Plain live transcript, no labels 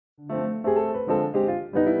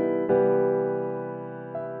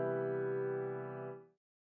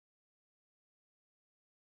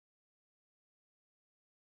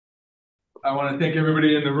I want to thank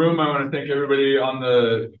everybody in the room. I want to thank everybody on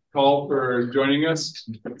the call for joining us.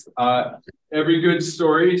 Every good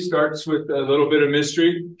story starts with a little bit of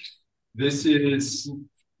mystery. This is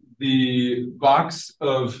the box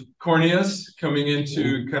of corneas coming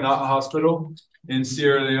into Kanata Hospital in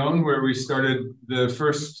Sierra Leone, where we started the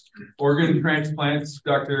first organ transplants.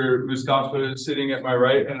 Dr. Mustafa is sitting at my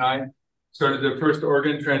right, and I started the first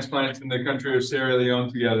organ transplants in the country of Sierra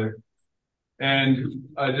Leone together. And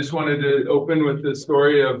I just wanted to open with the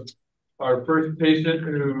story of our first patient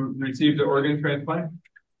who received an organ transplant.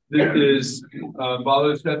 This is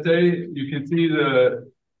Balo Sete. You can see the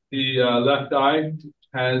left eye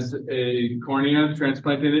has a cornea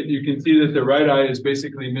transplanted in it. You can see that the right eye is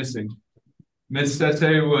basically missing. Miss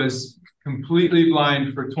Sete was completely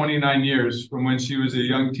blind for 29 years, from when she was a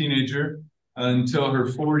young teenager until her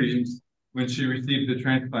 40s when she received the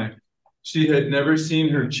transplant. She had never seen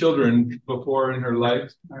her children before in her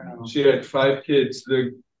life. She had 5 kids.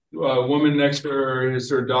 The woman next to her is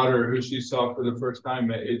her daughter, who she saw for the first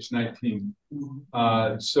time at age 19.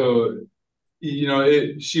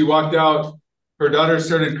 She walked out. Her daughter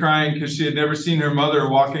started crying because she had never seen her mother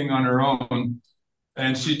walking on her own.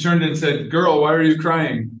 And she turned and said, "Girl, why are you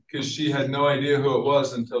crying?" Because she had no idea who it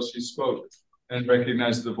was until she spoke and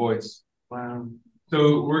recognized the voice. Wow.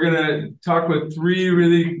 So we're going to talk with 3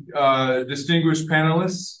 really distinguished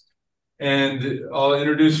panelists. And I'll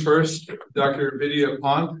introduce first Dr. Vidya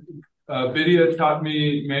Pant. Vidya taught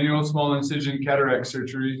me manual small incision cataract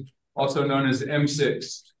surgery, also known as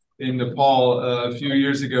M6, in Nepal a few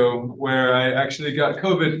years ago, where I actually got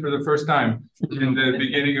COVID for the first time in the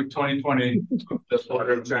beginning of 2020, the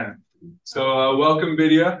border of China. So welcome,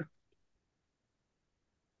 Vidya.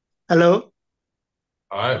 Hello.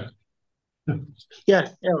 Hi. Yeah,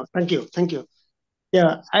 thank you.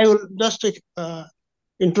 Yeah, I will just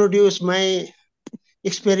introduce my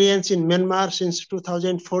experience in Myanmar since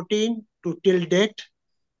 2014 to till date.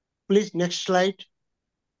 Please, next slide.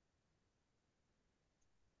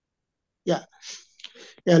 Yeah,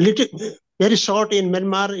 very short in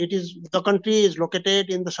Myanmar. The country is located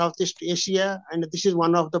in the Southeast Asia, and this is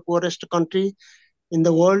one of the poorest country in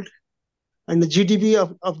the world. And the GDP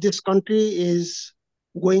of this country is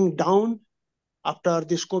going down after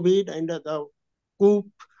this COVID and the coup.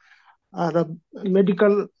 The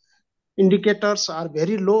medical indicators are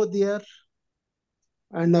very low there,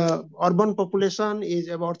 and urban population is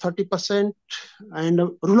about 30%, and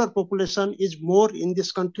rural population is more in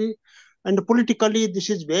this country. And politically, this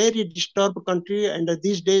is very disturbed country, and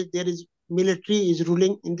these days there is military is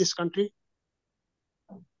ruling in this country.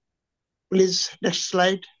 Please, next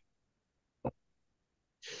slide.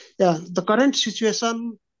 Yeah, the current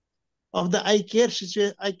situation of the eye care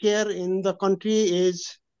in the country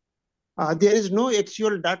is there is no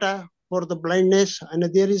actual data for the blindness, and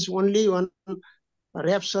there is only one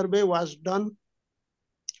RAP survey was done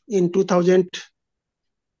in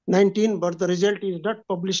 2019, but the result is not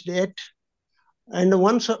published yet. And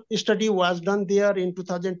one study was done there in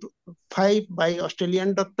 2005 by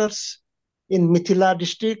Australian doctors in Mithila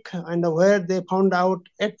district, and where they found out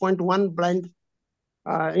 8.1 blind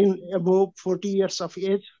in above 40 years of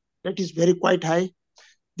age. That is very quite high.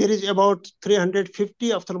 There is about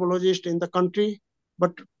 350 ophthalmologists in the country,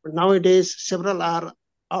 but nowadays several are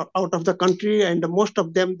out of the country, and most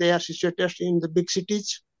of them, they are situated in the big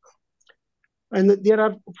cities. And there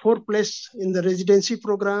are 4 places in the residency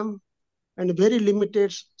program, and very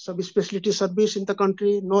limited subspecialty service in the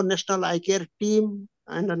country, no national eye care team,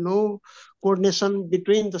 and no coordination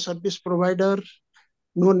between the service provider,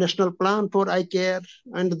 no national plan for eye care,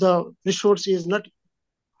 and the resource is not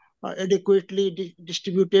adequately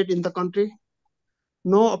distributed in the country.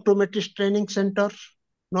 No optometrist training center,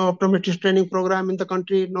 no optometrist training program in the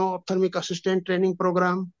country, no ophthalmic assistant training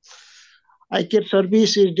program. Eye care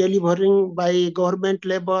service is delivering by government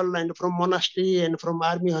level and from monastery and from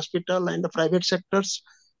army hospital and the private sectors.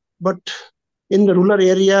 But in the rural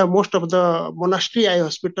area, most of the monastery eye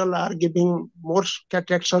hospital are giving more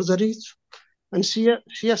cataract surgeries. And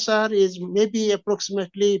CSR is maybe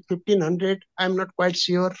approximately 1,500. I'm not quite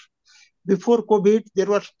sure. Before COVID, there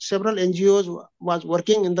were several NGOs was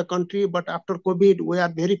working in the country, but after COVID, we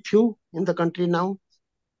are very few in the country now.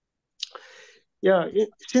 Yeah,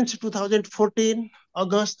 since 2014,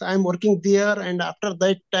 August, I'm working there, and after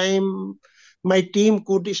that time, my team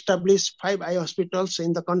could establish 5 eye hospitals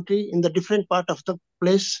in the country, in the different part of the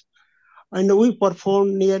place, and we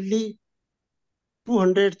performed nearly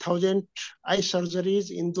 200,000 eye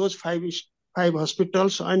surgeries in those five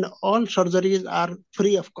hospitals, and all surgeries are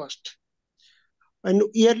free of cost. And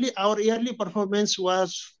our yearly performance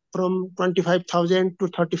was from 25,000 to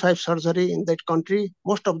 35 surgery in that country.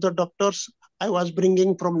 Most of the doctors I was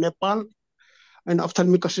bringing from Nepal, and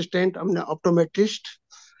ophthalmic assistant, I'm an optometrist.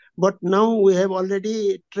 But now we have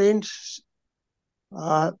already trained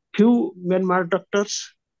few Myanmar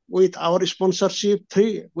doctors with our sponsorship.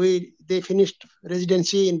 They finished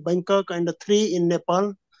residency in Bangkok and 3 in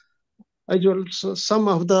Nepal. As well, so some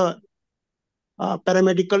of the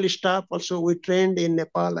paramedical staff also we trained in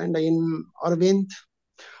Nepal and in Arvind.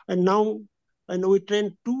 And now we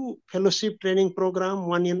trained 2 fellowship training program,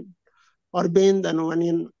 one in Arvind and one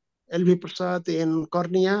in LV Prasad in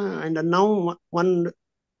cornea. And now one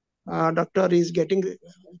doctor is getting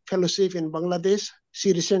fellowship in Bangladesh.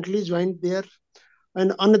 She recently joined there.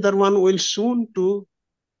 And another one will soon go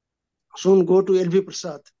to LV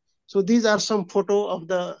Prasad. So these are some photo of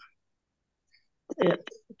the,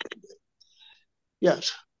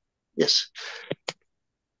 yes.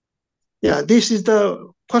 Yeah, this is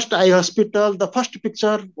the first eye hospital. The first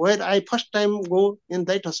picture where I first time go in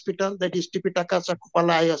that hospital, that is Tipitaka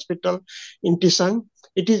Sakupala Eye Hospital in Tisang.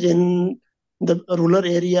 It is in the rural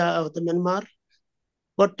area of the Myanmar.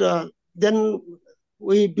 But then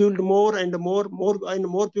we build more and more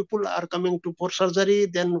people are coming for surgery,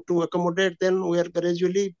 then to accommodate, then we are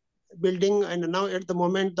gradually building. And now at the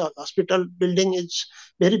moment, the hospital building is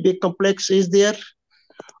very big complex is there.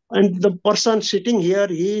 And the person sitting here,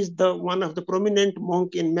 he is the one of the prominent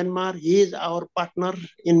monk in Myanmar. He is our partner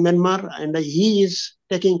in Myanmar, and he is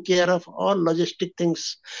taking care of all logistic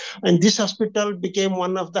things. And this hospital became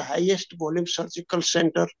one of the highest volume surgical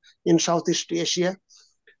center in Southeast Asia.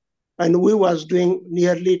 And we was doing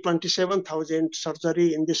nearly 27,000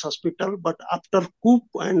 surgery in this hospital. But after coup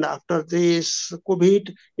and after this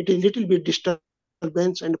COVID, it is a little bit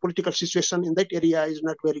disturbance, and the political situation in that area is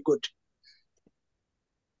not very good.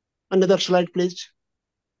 Another slide, please.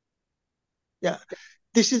 Yeah,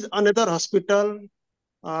 this is another hospital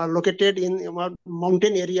located in a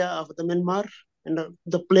mountain area of the Myanmar, and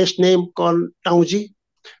the place name called Taungji.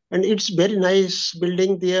 And it's very nice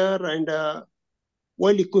building there and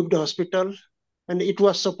well-equipped hospital. And it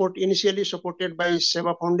was initially supported by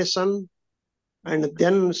Seva Foundation. And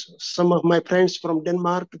then some of my friends from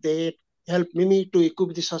Denmark, they helped me to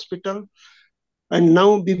equip this hospital. And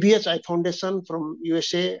now BBSI Foundation from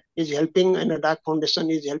USA is helping, and the DAC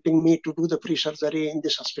Foundation is helping me to do the free surgery in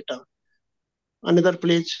this hospital. Another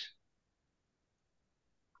please.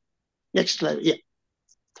 Next slide. Yeah.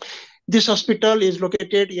 This hospital is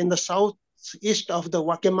located in the southeast of the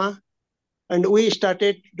Wakema, and we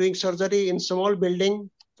started doing surgery in small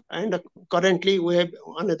building. And currently we have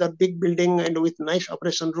another big building and with nice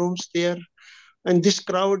operation rooms there. And this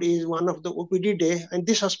crowd is one of the OPD day. And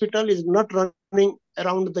this hospital is not running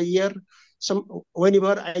around the year.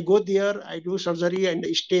 Whenever I go there, I do surgery and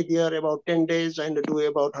stay there about 10 days and do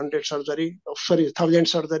about 1,000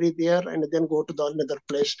 surgery there, and then go to the another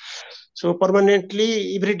place. So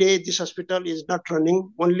permanently, every day, this hospital is not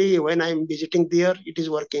running. Only when I'm visiting there, it is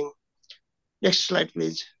working. Next slide,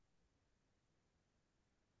 please.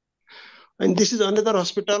 And this is another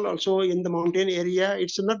hospital also in the mountain area.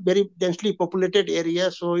 It's not very densely populated area,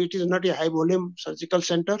 so it is not a high volume surgical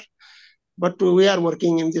center, but we are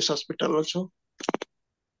working in this hospital also.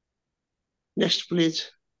 Next, please.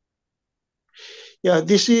 Yeah,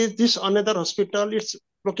 this is another hospital. It's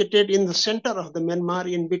located in the center of the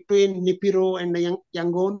Myanmar, in between Nipiro and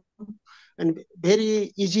Yangon, and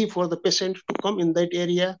very easy for the patient to come in that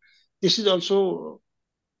area. This is also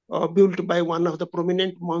built by one of the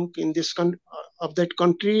prominent monk in this of that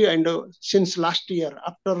country. And since last year,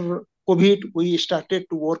 after COVID, we started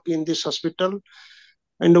to work in this hospital,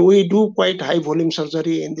 and we do quite high volume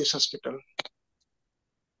surgery in this hospital.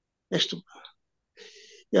 Next.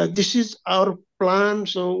 Yeah, this is our plan.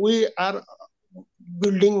 So we are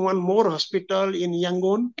building one more hospital in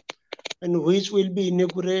Yangon, and which will be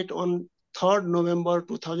inaugurated on 3rd November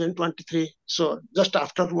 2023. So just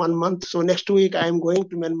after 1 month. So next week I am going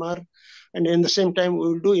to Myanmar, and in the same time we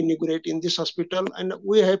will do inaugurate in this hospital. And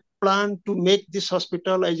we have planned to make this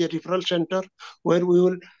hospital as a referral center where we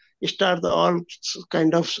will start all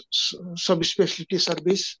kind of subspecialty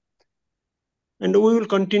service. And we will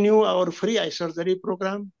continue our free eye surgery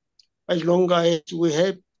program as long as we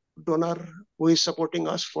have donor who is supporting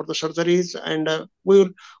us for the surgeries. And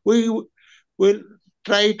we will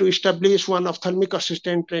try to establish one ophthalmic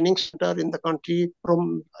assistant training center in the country.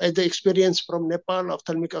 From the experience from Nepal,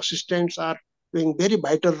 ophthalmic assistants are doing very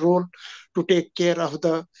vital role to take care of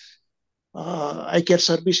the eye care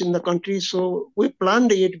service in the country. So we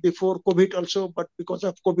planned it before COVID also, but because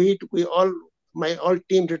of COVID, my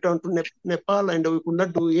team returned to Nepal and we could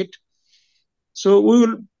not do it. So we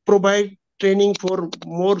will provide training for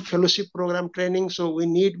more fellowship program training. So we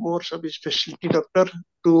need more subspecialty doctor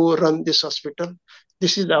to run this hospital.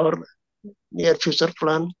 This is our near future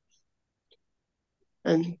plan.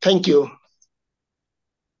 And thank you.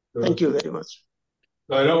 Thank you very much.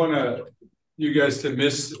 So I don't want you guys to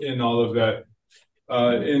miss in all of that.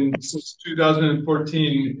 Since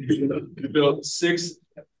 2014, we built 6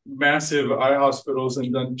 massive eye hospitals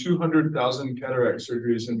and done 200,000 cataract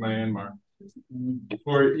surgeries in Myanmar.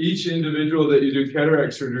 For each individual that you do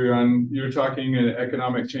cataract surgery on, you're talking an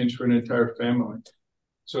economic change for an entire family.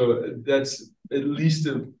 So that's at least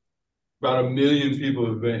about 1 million people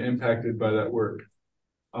have been impacted by that work,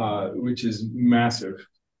 which is massive.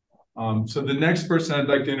 So the next person I'd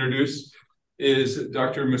like to introduce is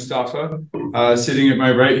Dr. Mustafa, sitting at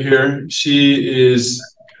my right here. She is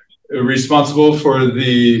responsible for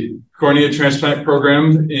the cornea transplant program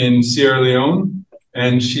in Sierra Leone,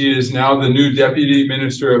 and she is now the new Deputy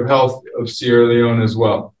Minister of Health of Sierra Leone as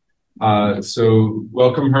well. So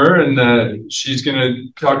welcome her, and she's going to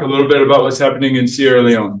talk a little bit about what's happening in Sierra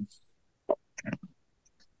Leone.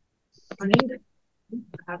 Morning.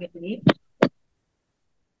 Have it me.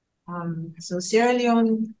 So Sierra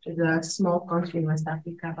Leone is a small country in West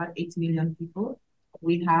Africa, about 8 million people.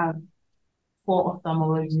 We have 4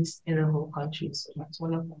 ophthalmologists in the whole country, so that's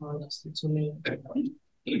 1 ophthalmologist to 2 million people.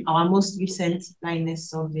 Our most recent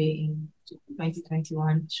blindness survey in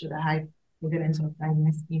 2021 showed a high prevalence of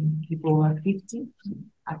blindness in people over 50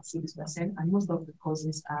 at 6%, and most of the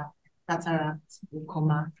causes are cataract,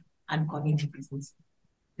 glaucoma, and cognitive disease.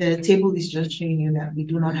 The table is just showing you that we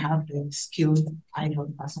do not have the skilled eye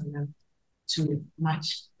health personnel to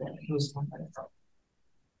match those numbers.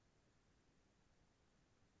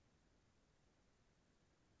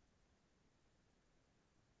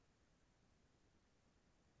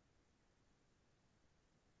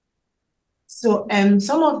 So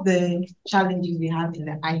some of the challenges we have in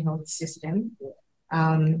the eye health system,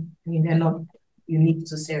 I mean, they're not unique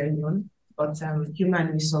to Sierra Leone, but human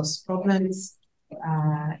resource problems,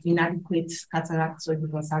 inadequate cataract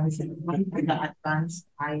surgical services, advanced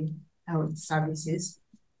eye health services,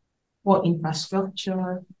 poor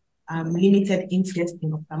infrastructure, limited interest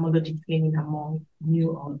in ophthalmology training among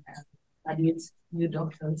new graduates, new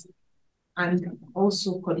doctors, and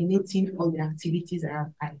also coordinating all the activities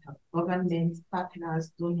around eye health. Government,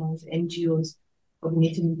 partners, donors, NGOs,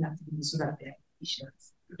 coordinating the activities so that they're efficient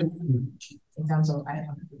in terms of eye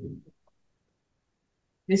health.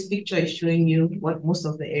 This picture is showing you what most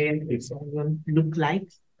of the areas look like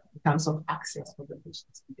in terms of access for the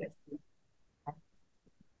patients to get.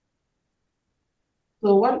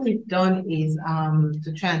 So what we've done is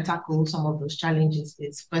to try and tackle some of those challenges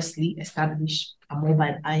is firstly establish a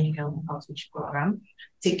mobile eye health outreach program,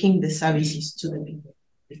 taking the services to the people.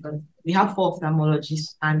 Because we have 4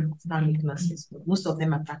 ophthalmologists and ophthalmic nurses, but most of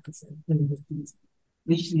them are practicing in the field,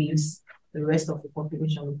 which leaves the rest of the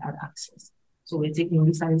population without access. So we're taking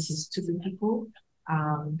these services to the people,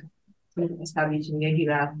 establishing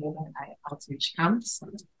regular mobile eye outreach camps,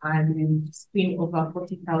 and we've screened over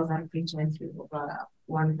 40,000 patients with over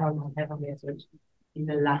 1,000 methods in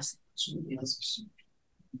the last 2 years.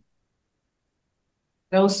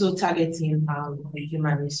 We're also targeting the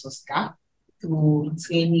human resource gap through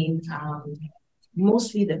training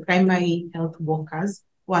mostly the primary health workers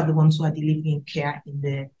who are the ones who are delivering care in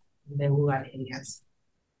the rural areas.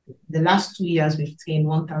 The last 2 years, we've trained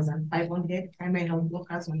 1,500 primary health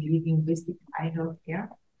workers on delivering basic eye health care.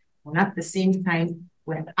 And at the same time,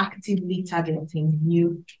 we're actively targeting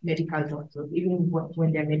new medical doctors, even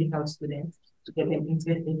when they're medical students, to get them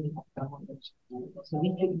interested in ophthalmology. So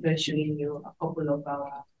we think we're showing you a couple of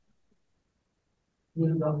our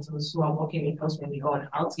new doctors who are working with us when we go on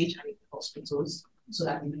outreach and in hospitals, so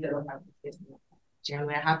that we develop our business. And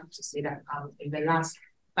we're happy to say that in the last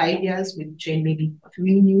 5 years, we've trained maybe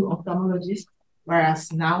 3 new ophthalmologists,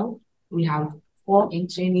 whereas now we have 4 in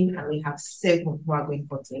training and we have 7 who are going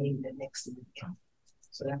for training in the next year.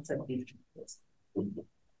 So that's a big difference.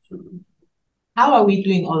 How are we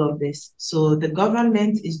doing all of this? So the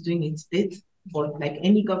government is doing its bit, but like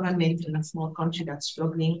any government in a small country that's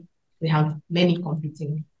struggling, we have many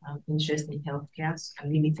competing interests in healthcare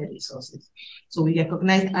and limited resources. So we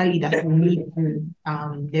recognized early that we need to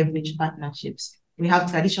leverage partnerships. We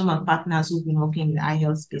have traditional partners who've been working in the eye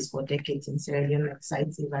health space for decades in Sierra Leone, like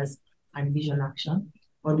Sightsavers and Vision Action.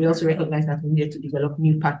 But we also recognize that we needed to develop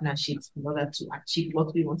new partnerships in order to achieve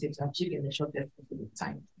what we wanted to achieve in the shortest possible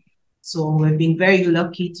time. So we've been very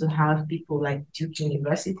lucky to have people like Duke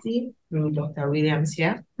University, through Dr. Williams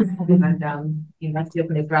here, and University of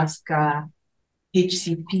Nebraska,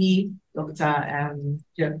 HCP, Dr.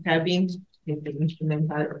 Jeff Kerbin, they've been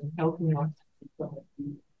instrumental in helping us support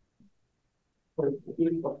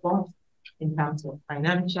in terms of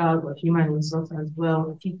financial or human resource as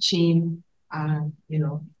well, teaching, and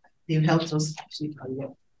they've helped us actually career.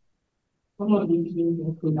 Some of these things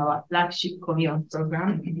include our flagship Korean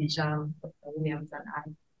program, which Dr. Williams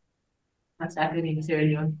and I started in Sierra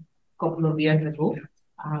Leone a couple of years ago,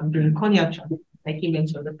 doing corneal transplant. Like he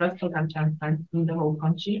mentioned, the first organ transplant in the whole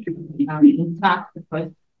country. In fact, the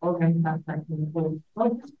first organ transplant in the whole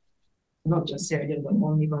world, not just Sierra Leone, but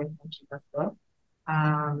all neighboring countries as well.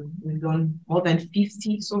 We've done more than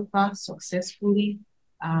 50 so far successfully.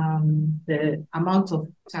 The amount of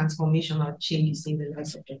transformational changes in the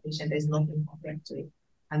lives of the patient, there's nothing compared to it.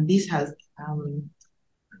 And this has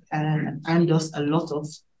earned us a lot of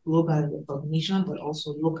global recognition, but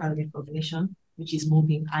also local recognition, which is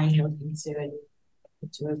moving eye health in Sierra Leone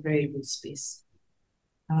into a very good space.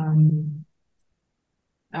 Through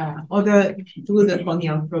the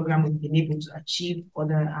corneal program, we've been able to achieve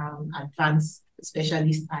other advanced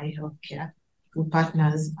specialist eye health care through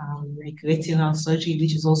partners like retinal surgery,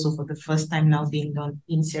 which is also for the first time now being done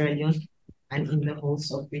in Sierra Leone and in the whole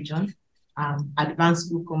sub-region. Advanced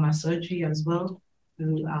glaucoma surgery as well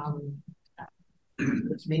through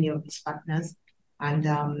with many of these partners. And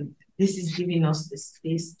this is giving us the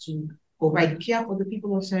space to provide care for the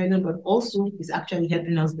people of Sierra Leone, but also is actually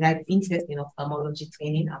helping us drive interest in ophthalmology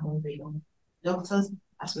training among the young doctors,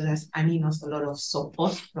 as well as earning us a lot of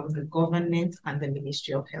support from the government and the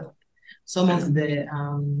Ministry of Health. Some of the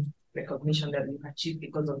recognition that we've achieved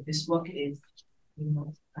because of this work is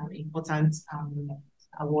important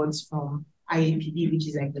awards from IAPD, which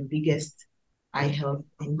is like the biggest eye health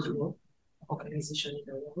NGO organization in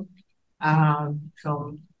the world,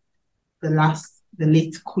 from the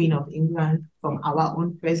late Queen of England, from our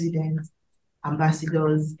own president,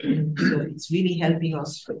 ambassadors. So it's really helping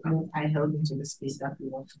us move eye health into the space that we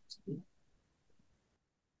want it to be.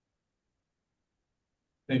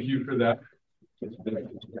 Thank you for that.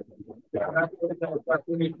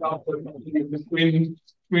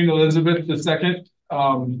 Queen Elizabeth II,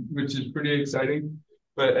 which is pretty exciting.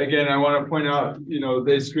 But again, I want to point out,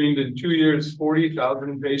 they screened in 2 years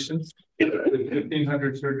 40,000 patients with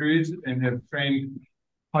 1,500 surgeries and have trained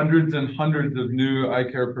hundreds and hundreds of new eye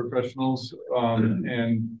care professionals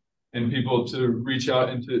and people to reach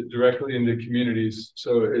out directly into communities.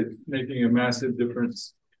 So it's making a massive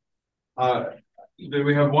difference. Then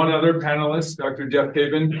we have one other panelist, Dr. Jeff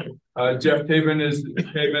Tabin. Jeff Tabin is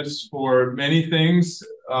famous for many things,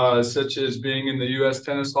 such as being in the U.S.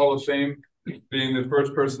 Tennis Hall of Fame, being the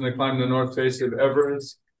first person to climb the north face of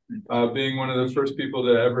Everest, being one of the first people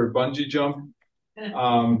to ever bungee jump,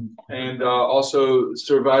 and also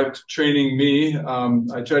survived training me.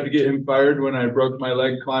 I tried to get him fired when I broke my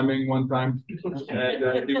leg climbing one time,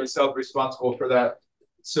 and he was self-responsible for that.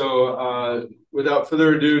 So without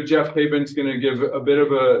further ado, Jeff Tabin's going to give a bit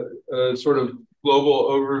of a sort of global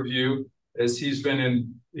overview, as he's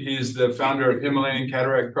the founder of Himalayan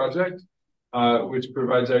Cataract Project, which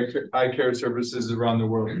provides eye care services around the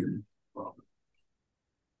world.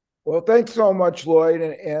 Well, thanks so much, Lloyd,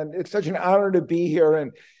 and it's such an honor to be here.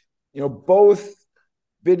 And both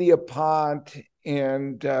Vidya Pant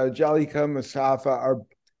and Jalika Mustafa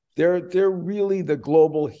they're really the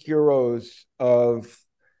global heroes of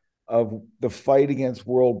the fight against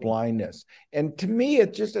world blindness. And to me,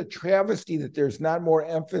 it's just a travesty that there's not more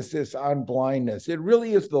emphasis on blindness. It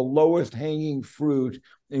really is the lowest hanging fruit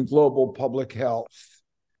in global public health.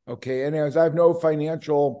 Okay, and as I have no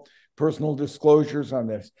financial personal disclosures on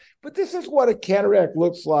this, but this is what a cataract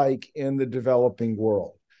looks like in the developing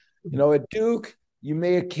world. At Duke, you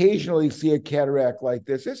may occasionally see a cataract like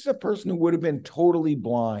this. This is a person who would have been totally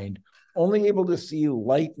blind, only able to see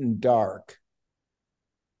light and dark.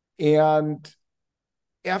 And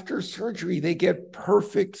after surgery, they get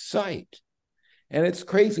perfect sight. And it's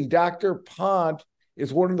crazy. Dr. Pant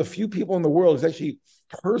is one of the few people in the world who's actually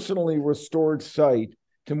personally restored sight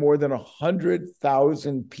to more than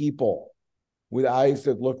 100,000 people with eyes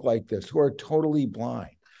that look like this, who are totally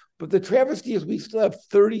blind. But the travesty is we still have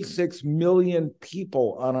 36 million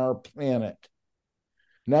people on our planet,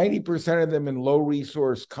 90% of them in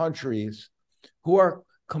low-resource countries, who are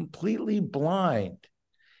completely blind.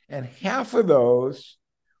 And half of those,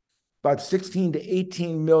 about 16 to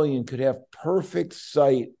 18 million, could have perfect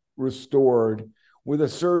sight restored with a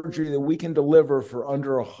surgery that we can deliver for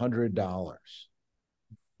under $100.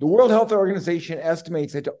 The World Health Organization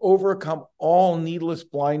estimates that to overcome all needless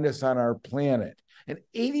blindness on our planet, and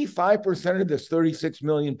 85% of this 36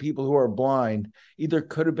 million people who are blind either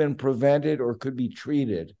could have been prevented or could be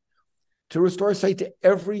treated, to restore sight to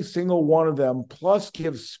every single one of them, plus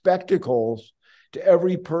give spectacles to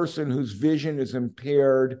every person whose vision is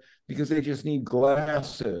impaired because they just need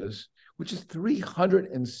glasses, which is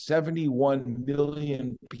 371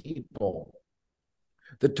 million people.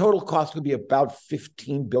 The total cost would be about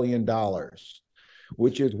 $15 billion,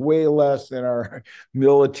 which is way less than our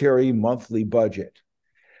military monthly budget.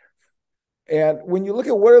 And when you look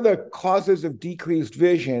at what are the causes of decreased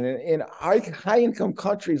vision in high-income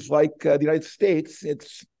countries like the United States,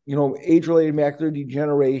 it's age-related macular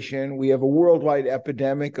degeneration. We have a worldwide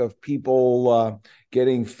epidemic of people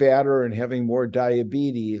getting fatter and having more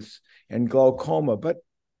diabetes and glaucoma. But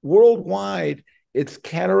worldwide, it's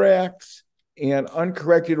cataracts and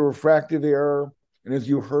uncorrected refractive error. And as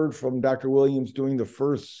you heard from Dr. Williams doing the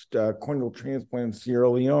first corneal transplant in Sierra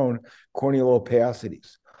Leone, corneal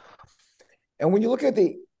opacities. And when you look at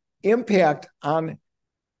the impact on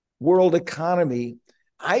world economy,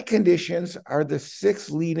 eye conditions are the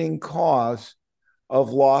 6th leading cause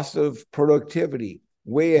of loss of productivity,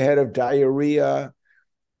 way ahead of diarrhea,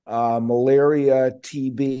 malaria,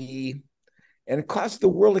 TB, and it costs the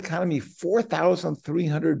world economy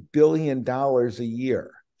 $4,300 billion a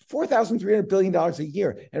year. $4,300 billion a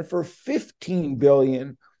year. And for $15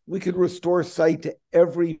 billion, we could restore sight to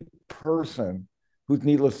every person who's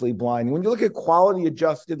needlessly blind. When you look at quality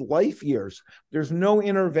adjusted life years, there's no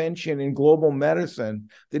intervention in global medicine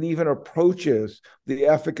that even approaches the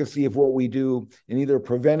efficacy of what we do in either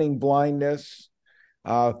preventing blindness,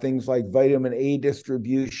 things like vitamin A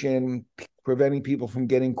distribution, preventing people from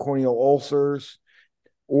getting corneal ulcers,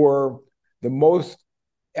 or the most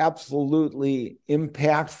absolutely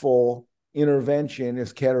impactful intervention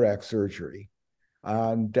is cataract surgery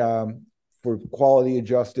and for quality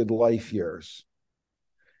adjusted life years.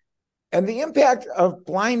 And the impact of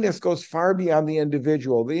blindness goes far beyond the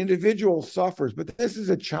individual. The individual suffers, but this is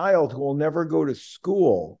a child who will never go to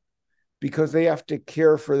school because they have to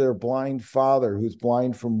care for their blind father who's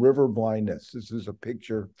blind from river blindness. This is a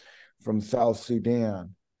picture from South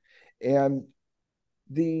Sudan. And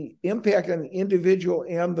the impact on the individual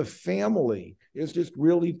and the family is just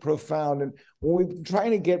really profound. And when we've been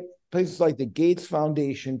trying to get places like the Gates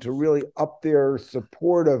Foundation to really up their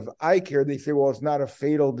support of eye care, they say, well, it's not a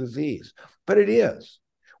fatal disease. But it is.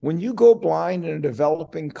 When you go blind in a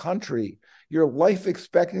developing country, your life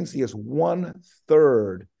expectancy is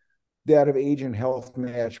 1/3 that of age and health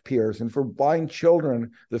matched peers. And for blind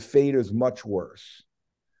children, the fate is much worse.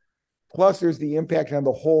 Plus, there's the impact on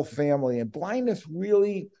the whole family. And blindness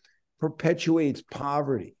really perpetuates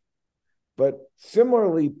poverty. But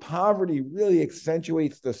similarly, poverty really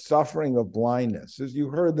accentuates the suffering of blindness. As you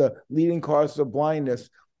heard, the leading causes of blindness,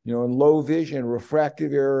 in low vision,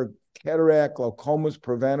 refractive error, cataract, glaucoma is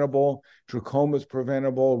preventable, trachoma is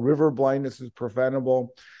preventable, river blindness is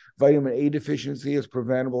preventable, vitamin A deficiency is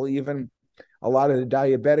preventable, even a lot of the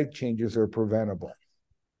diabetic changes are preventable.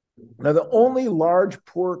 Now, the only large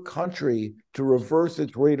poor country to reverse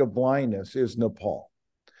its rate of blindness is Nepal.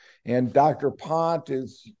 And Dr. Pant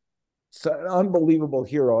is an unbelievable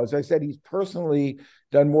hero. As I said, he's personally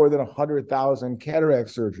done more than 100,000 cataract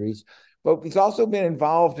surgeries, but he's also been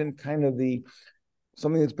involved in kind of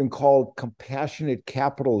something that's been called compassionate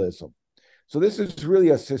capitalism. So this is really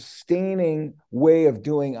a sustaining way of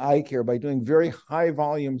doing eye care. By doing very high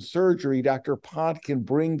volume surgery, Dr. Pant can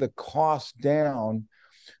bring the cost down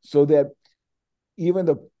so that even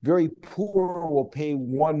the very poor will pay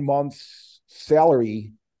 1 month's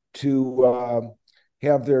salary to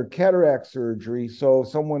have their cataract surgery. So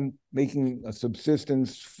someone making a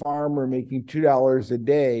subsistence farmer making $2 a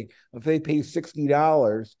day, if they pay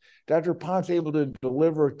 $60, Dr. Pant's able to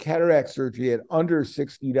deliver cataract surgery at under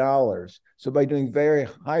 $60. So by doing very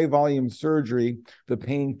high volume surgery, the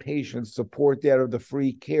paying patients support that of the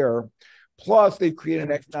free care. Plus, they've created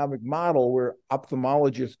an economic model where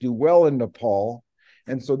ophthalmologists do well in Nepal.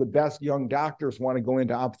 And so the best young doctors want to go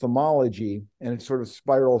into ophthalmology, and it sort of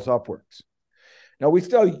spirals upwards. Now, we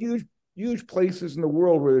still have huge places in the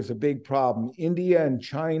world where there's a big problem. India and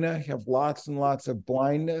China have lots and lots of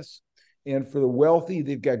blindness. And for the wealthy,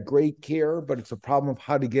 they've got great care, but it's a problem of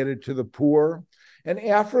how to get it to the poor. And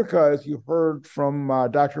Africa, as you heard from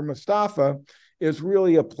Dr. Mustafa, is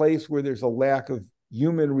really a place where there's a lack of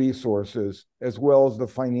human resources as well as the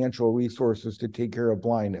financial resources to take care of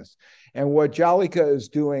blindness. And what Jalika is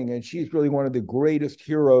doing, and she's really one of the greatest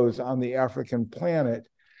heroes on the African planet,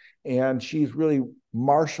 and she's really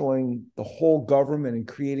marshaling the whole government and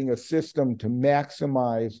creating a system to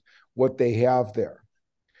maximize what they have there.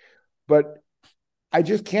 But I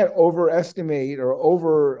just can't overestimate or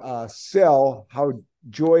oversell how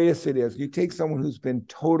joyous it is. You take someone who's been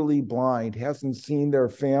totally blind, hasn't seen their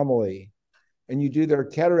family, and you do their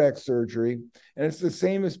cataract surgery, and it's the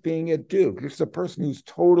same as being at Duke. It's a person who's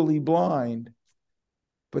totally blind,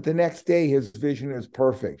 but the next day his vision is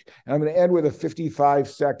perfect. And I'm going to end with a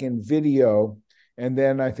 55-second video, and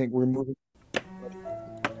then I think we're moving.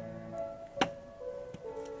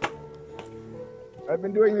 I've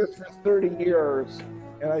been doing this for 30 years,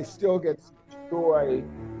 and I still get joy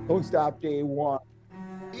post-op day one.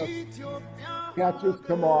 Patches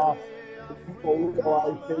come off, people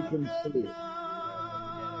realize they can see.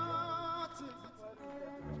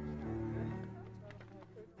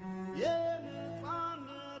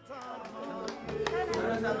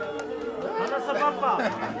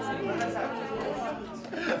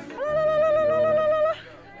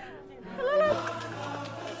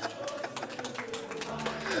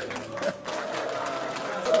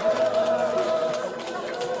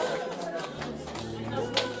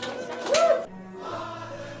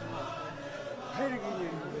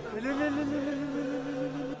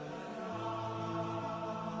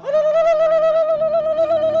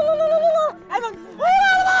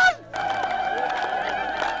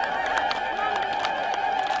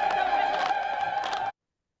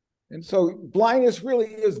 And so blindness really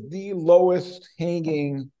is the lowest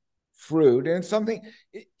hanging fruit. And something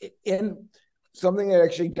that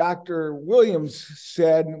actually Dr. Williams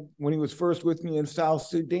said when he was first with me in South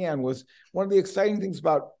Sudan was one of the exciting things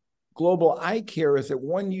about global eye care is that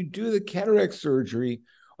when you do the cataract surgery,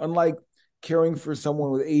 unlike caring for someone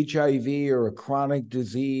with HIV or a chronic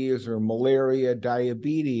disease or malaria,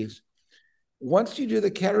 diabetes, once you do the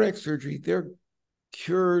cataract surgery, they're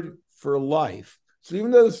cured for life. So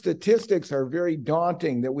even though the statistics are very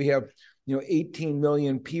daunting that we have 18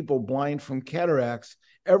 million people blind from cataracts,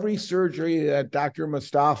 every surgery that Dr.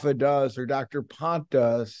 Mustafa does or Dr. Pont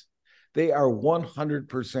does, they are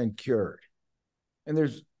 100% cured. And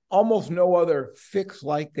there's almost no other fix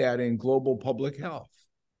like that in global public health.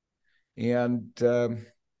 And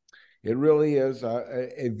it really is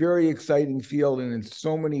a very exciting field and in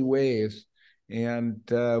so many ways. And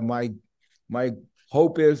my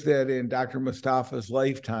hope is that in Dr. Mustafa's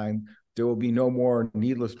lifetime, there will be no more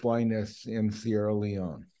needless blindness in Sierra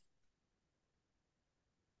Leone.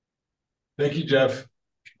 Thank you, Jeff.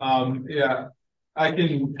 Yeah, I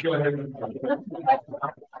can go ahead.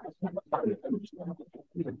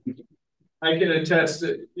 I can attest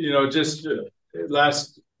that, just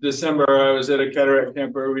last December, I was at a cataract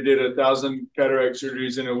camp where we did 1,000 cataract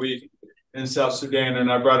surgeries in a week in South Sudan, and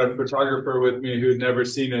I brought a photographer with me who'd never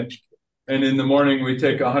seen it. And in the morning, we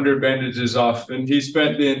take 100 bandages off. And he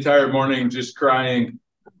spent the entire morning just crying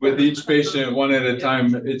with each patient one at a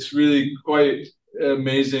time. It's really quite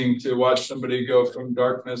amazing to watch somebody go from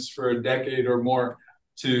darkness for a decade or more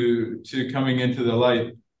to coming into the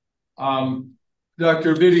light.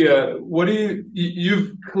 Dr. Vidya,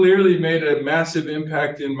 you've clearly made a massive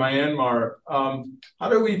impact in Myanmar. How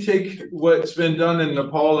do we take what's been done in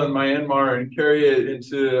Nepal and Myanmar and carry it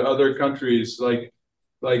into other countries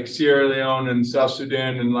like Sierra Leone and South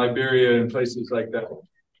Sudan and Liberia and places like that?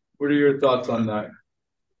 What are your thoughts on that?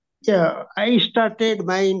 Yeah, I started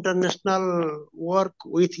my international work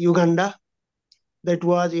with Uganda. That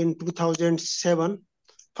was in 2007.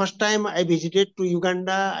 First time I visited to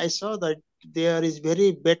Uganda, I saw that there is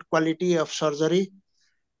very bad quality of surgery.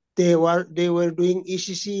 They were doing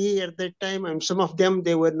ECC at that time, and some of them,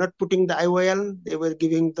 they were not putting the IOL. They were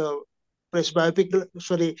giving the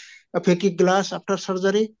aphakic glass after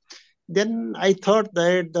surgery. Then I thought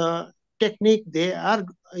that the technique they are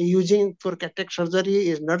using for cataract surgery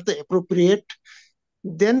is not the appropriate.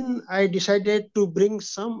 Then I decided to bring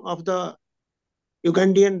some of the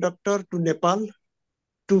Ugandan doctor to Nepal.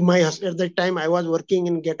 At that time, I was working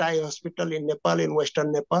in Getai Hospital in Nepal, in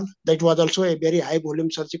Western Nepal. That was also a very high volume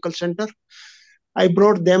surgical center. I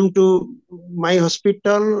brought them to my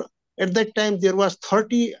hospital. At that time, there was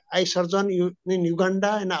 30 eye surgeons in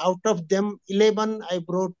Uganda, and out of them, 11 I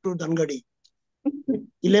brought to Dangadi.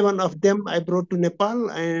 11 of them I brought to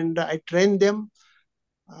Nepal, and I trained them.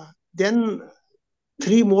 Then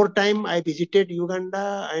 3 more times I visited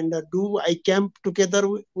Uganda and I camp together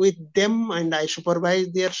with them, and I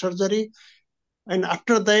supervised their surgery. And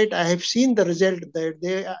after that, I have seen the result that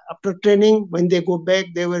they, after training, when they go back,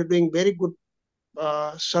 they were doing very good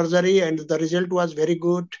surgery, and the result was very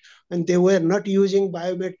good. And they were not using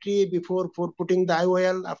biometry before for putting the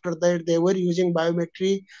IOL. After that, they were using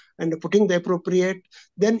biometry and putting the appropriate.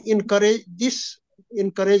 Then encouraged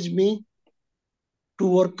me to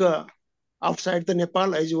work outside the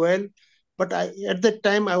Nepal as well. But at that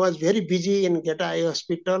time, I was very busy in Geta Eye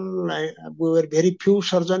Hospital. We were very few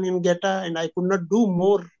surgeons in Geta, and I could not do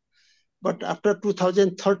more. But after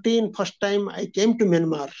 2013, first time I came to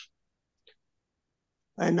Myanmar.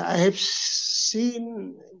 And I have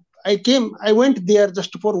seen, I went there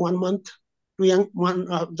just for 1 month to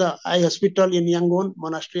the eye hospital in Yangon,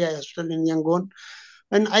 monastery eye hospital in Yangon.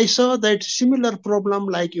 And I saw that similar problem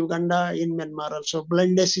like Uganda in Myanmar also.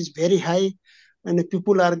 Blindness is very high and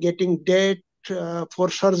people are getting dead for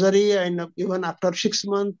surgery, and even after 6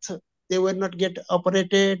 months, they were not get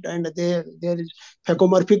operated, and there is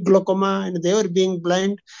phacomorphic glaucoma and they were being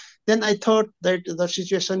blind. Then I thought that the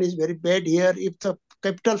situation is very bad here. If the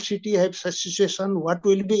capital city has such situation, what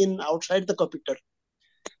will be in outside the capital?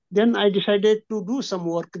 Then I decided to do some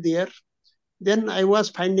work there. Then I was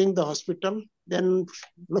finding the hospital. Then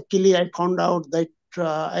luckily I found out that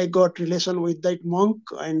I got relation with that monk,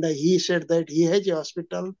 and he said that he has a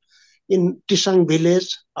hospital in Tisang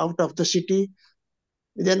village out of the city.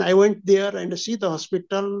 Then I went there and see the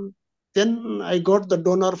hospital. Then I got the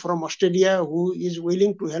donor from Australia who is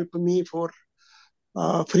willing to help me for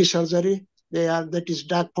free surgery. That is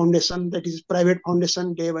Dark Foundation, that is private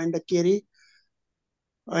foundation, Dave and Kerry.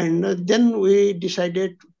 And then we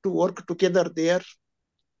decided to work together there.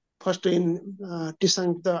 First in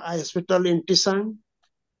Tisang, the eye hospital in Tisang.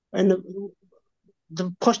 And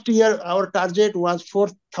the first year, our target was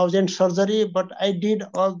 4,000 surgery, but I did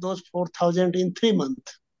all those 4,000 in 3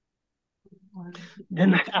 months.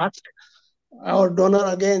 Then I asked our donor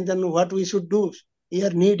again, then what we should do.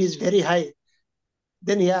 Here need is very high.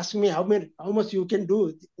 Then he asked me how much you can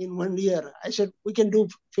do in 1 year. I said, we can do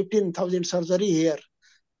 15,000 surgery here.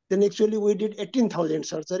 Then actually we did 18,000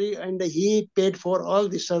 surgery, and he paid for all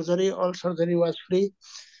the surgery. All surgery was free.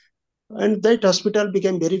 And that hospital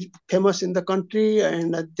became very famous in the country.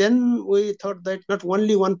 And then we thought that not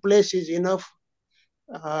only one place is enough.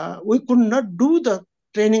 We could not do the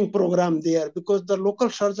training program there because the local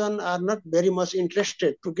surgeons are not very much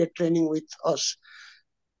interested to get training with us.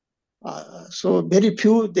 So very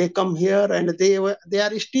few, they come here and they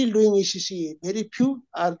are still doing ECC. Very few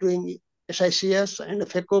are doing SICS and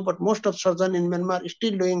FECO, but most of surgeons in Myanmar are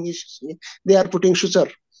still doing ECC. They are putting suture,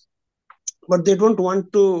 but they don't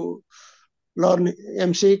want to learn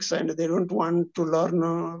M6 and they don't want to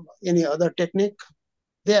learn any other technique.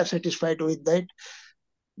 They are satisfied with that.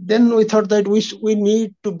 Then we thought that we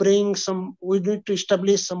need to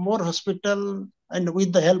establish some more hospital, and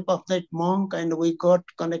with the help of that monk, and we got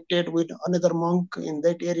connected with another monk in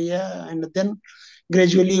that area, and then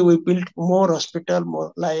gradually we built more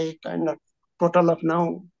hospital, and a total of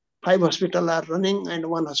now 5 hospitals are running, and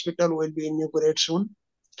 1 hospital will be inaugurated soon.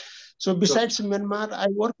 So besides Myanmar, I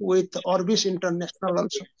work with Orbis International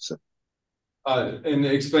also. So. And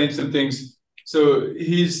explain some things. So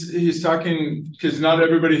he's talking, because not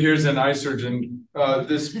everybody here is an eye surgeon.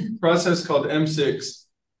 This process called M6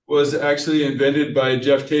 was actually invented by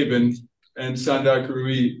Jeff Tabin and Sandak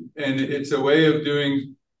Rui, and it's a way of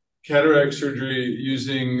doing cataract surgery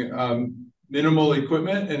using minimal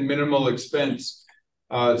equipment and minimal expense.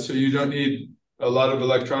 So you don't need a lot of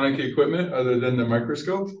electronic equipment other than the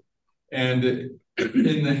microscope. And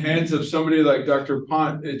in the hands of somebody like Dr.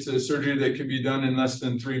 Pont, it's a surgery that can be done in less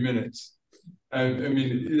than 3 minutes. I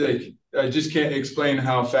mean, like, I just can't explain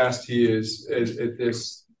how fast he is at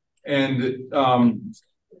this. And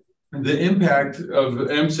the impact of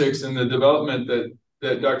M6 and the development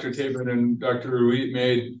that Dr. Tabin and Dr. Rui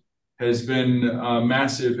made has been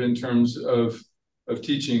massive in terms of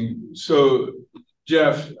teaching. So,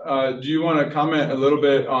 Jeff, do you want to comment a little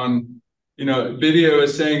bit on, Bidya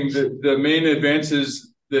is saying that the main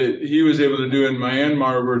advances that he was able to do in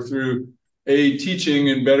Myanmar were through A, teaching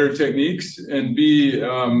and better techniques, and B,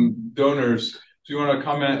 donors. Do you want to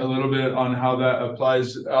comment a little bit on how that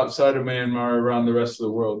applies outside of Myanmar around the rest of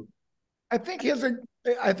the world? I think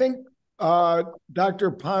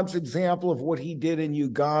Dr. Pont's example of what he did in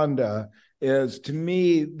Uganda is, to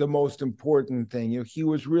me, the most important thing. He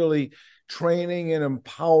was really training and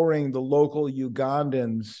empowering the local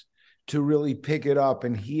Ugandans to really pick it up,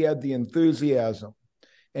 and he had the enthusiasm,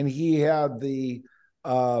 and he had the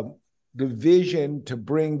vision to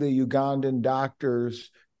bring the Ugandan doctors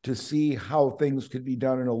to see how things could be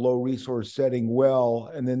done in a low resource setting well,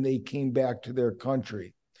 and then they came back to their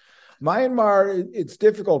country. Myanmar, it's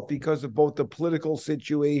difficult because of both the political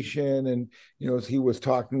situation and, as he was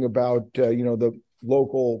talking about, the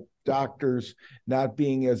local doctors not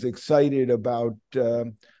being as excited about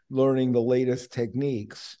learning the latest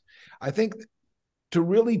techniques. I think to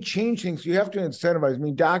really change things, you have to incentivize. I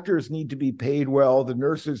mean, doctors need to be paid well, the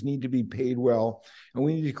nurses need to be paid well, and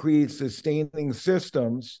we need to create sustaining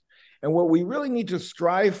systems. And what we really need to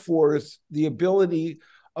strive for is the ability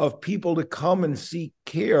of people to come and seek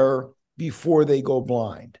care before they go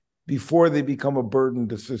blind. before they become a burden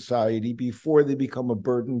to society, before they become a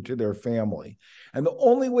burden to their family. And the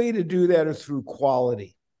only way to do that is through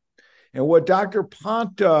quality. And what Dr.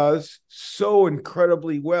 Pont does so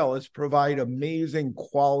incredibly well is provide amazing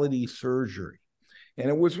quality surgery. And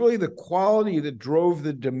it was really the quality that drove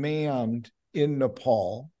the demand in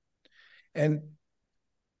Nepal. And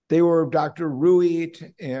they were Dr.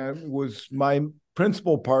 Ruit and was my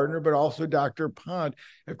principal partner, but also Dr. Pont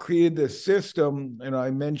have created this system, and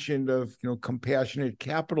I mentioned of compassionate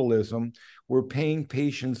capitalism, where paying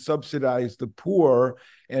patients subsidize the poor,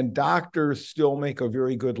 and doctors still make a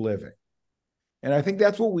very good living. And I think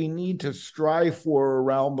that's what we need to strive for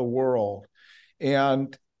around the world.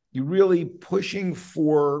 And you really pushing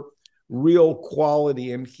for real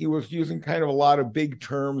quality. And he was using kind of a lot of big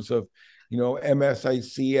terms of,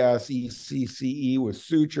 MSICS, ECCE with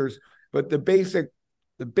sutures. But the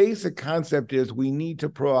basic concept is we need to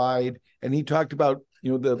provide, and he talked about,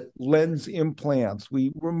 the lens implants.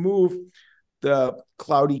 We remove the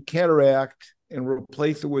cloudy cataract and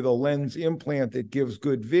replace it with a lens implant that gives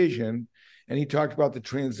good vision. And he talked about the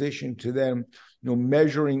transition to then,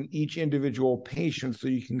 measuring each individual patient so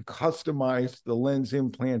you can customize the lens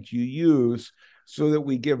implant you use so that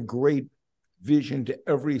we give great vision to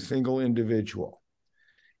every single individual.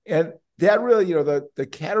 And that really, the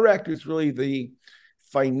cataract is really the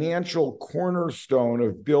financial cornerstone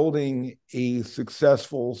of building a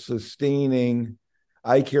successful, sustaining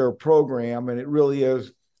eye care program. And it really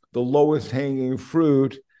is the lowest hanging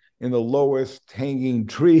fruit in the lowest hanging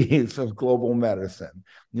trees of global medicine.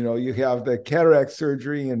 You have the cataract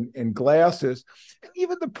surgery and glasses. And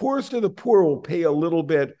even the poorest of the poor will pay a little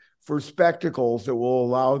bit for spectacles that will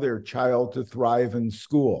allow their child to thrive in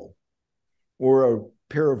school, or a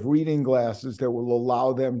pair of reading glasses that will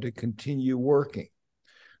allow them to continue working.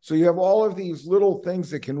 So you have all of these little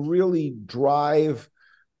things that can really drive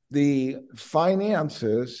the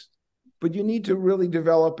finances, but you need to really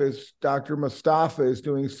develop, as Dr. Mustafa is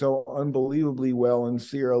doing so unbelievably well in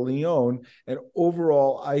Sierra Leone, an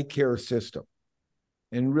overall eye care system,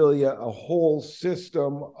 and really a whole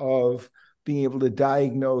system of being able to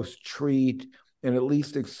diagnose, treat, and at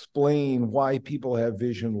least explain why people have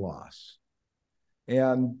vision loss.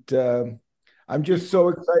 And I'm just so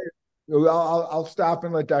excited. I'll stop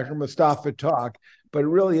and let Dr. Mustafa talk, but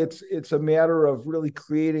really it's a matter of really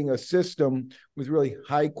creating a system with really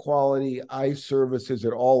high quality eye services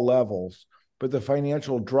at all levels. But the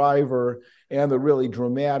financial driver and the really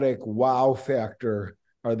dramatic wow factor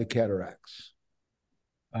are the cataracts.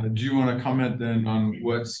 Do you want to comment then on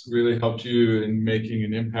what's really helped you in making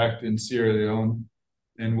an impact in Sierra Leone,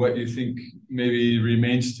 and what you think maybe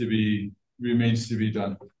remains to be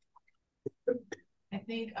done? I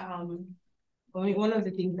think one of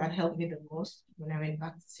the things that helped me the most when I went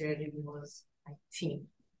back to Sierra Leone was my team.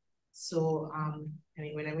 So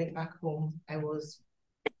when I went back home, I was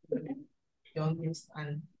the youngest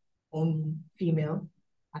and only female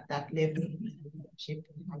at that level in leadership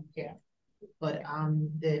and care. But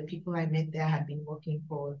the people I met there had been working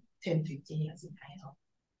for 10, 15 years in eye health,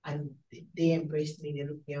 and they embraced me. They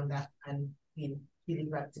looked beyond that, and we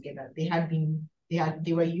delivered together.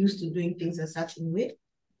 They were used to doing things a certain way,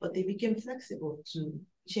 but they became flexible to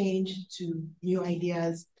change to new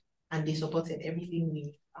ideas, and they supported everything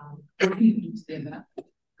we do together,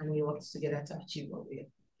 and we worked together to achieve what we're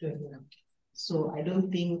doing now. So I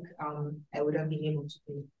don't think I would have been able to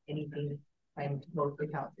do anything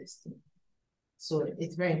without this team. So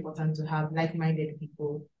it's very important to have like-minded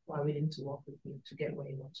people who are willing to work with you to get where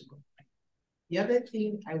you want to go. The other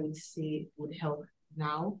thing I would say would help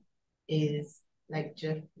now is, like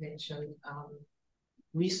Jeff mentioned,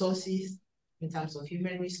 resources in terms of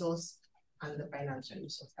human resource and the financial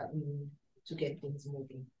resource that we need to get things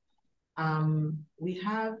moving. We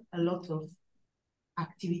have a lot of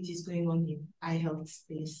activities going on in eye health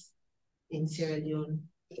space in Sierra Leone.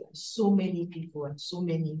 So many people and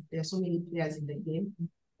there are so many players in the game,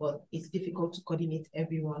 but it's difficult to coordinate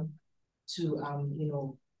everyone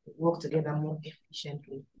to work together more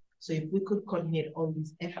efficiently. So if we could coordinate all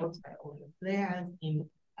these efforts by all the players in,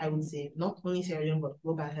 I would say, not only Sierra Leone, but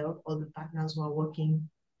global health, all the partners who are working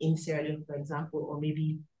in Sierra Leone, for example, or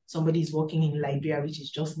maybe somebody is working in Liberia, which is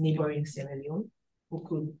just neighboring Sierra Leone, who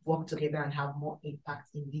could work together and have more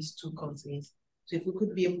impact in these two countries. So if we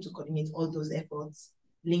could be able to coordinate all those efforts,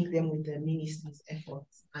 link them with the ministry's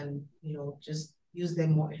efforts, and just use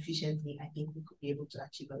them more efficiently, I think we could be able to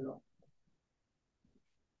achieve a lot.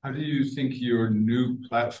 How do you think your new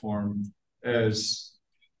platform as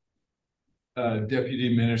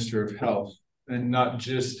Deputy Minister of Health, and not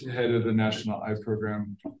just head of the National Eye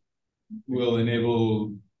Program, will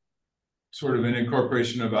enable sort of an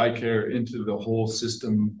incorporation of eye care into the whole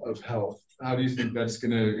system of health. How do you think that's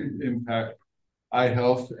going to impact eye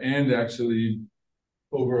health and actually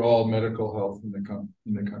overall medical health in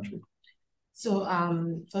the country? So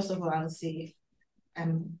first of all, I'll say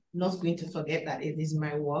I'm not going to forget that it is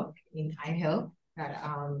my work in eye health that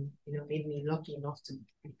made me lucky enough to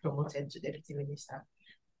be promoted to deputy minister.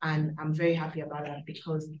 And I'm very happy about that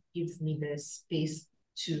because it gives me the space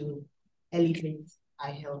to elevate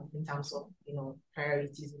eye health in terms of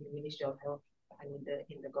priorities in the Ministry of Health and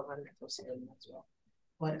in the government of Sierra Leone as well.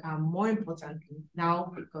 But more importantly,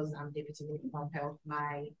 now because I'm deputy minister of health,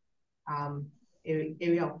 my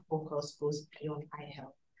area of focus goes beyond eye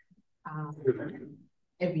health.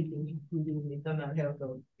 Everything, including maternal health,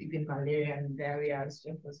 or even malaria and diarrhea, as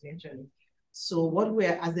Jeff was mentioning. So what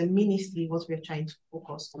as a ministry, what we're trying to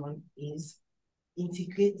focus on is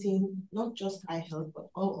integrating not just eye health, but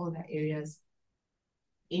all other areas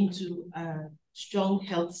into a strong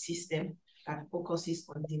health system that focuses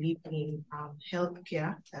on delivering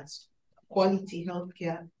healthcare, that's quality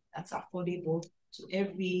healthcare, that's affordable to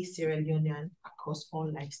every Sierra Leonean across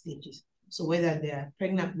all life stages. So whether they're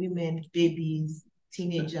pregnant women, babies,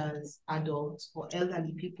 teenagers, adults, or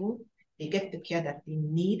elderly people, they get the care that they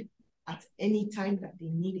need at any time that they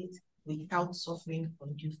need it without suffering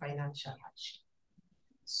undue financial hardship.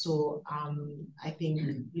 So I think,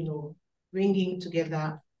 bringing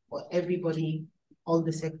together for everybody, all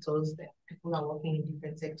the sectors, that people are working in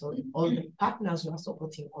different sectors, all the partners who are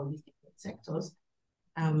supporting all these different sectors.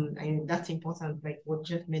 And that's important, like what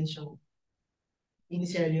Jeff mentioned. In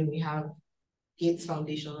Sierra Leone, we have Gates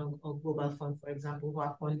Foundation or Global Fund, for example, who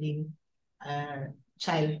are funding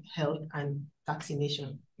child health and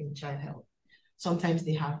vaccination in child health. Sometimes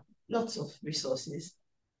they have lots of resources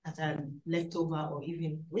that are left over or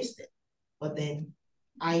even wasted. But then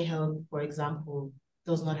eye health, for example,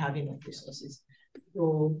 does not have enough resources.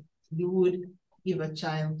 So you would give a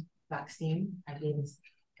child vaccine against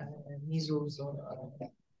measles or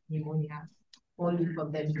pneumonia, only for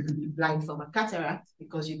them to be blind from a cataract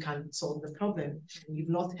because you can't solve the problem. You've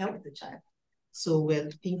not helped the child. So we're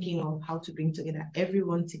thinking of how to bring together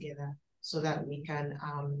everyone together so that we can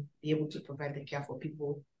be able to provide the care for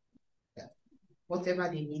people, whatever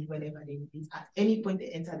they need, whenever they need it. At any point they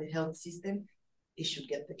enter the health system, they should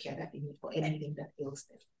get the care that they need for anything that ails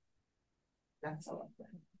them. That's our plan.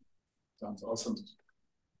 Sounds awesome.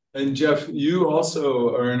 And Jeff, you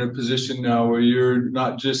also are in a position now where you're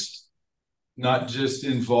not just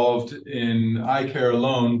involved in eye care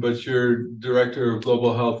alone, but you're director of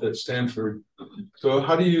global health at Stanford. So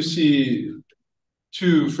how do you see,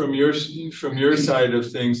 too, from your side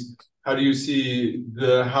of things, how do you see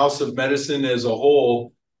the House of Medicine as a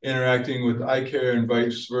whole interacting with eye care and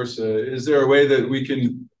vice versa? Is there a way that we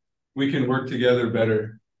can work together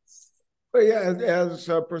better? Well, yeah, as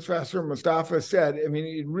Professor Mustafa said, I mean,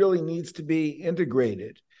 it really needs to be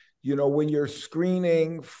integrated. When you're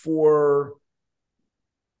screening for,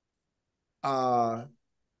 in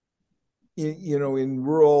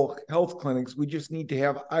rural health clinics, we just need to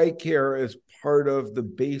have eye care as part of the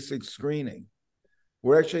basic screening.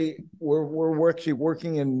 We're actually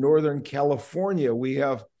working in Northern California. We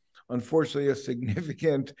have, unfortunately, a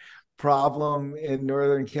significant problem in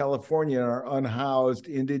Northern California, our unhoused,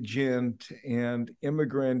 indigent, and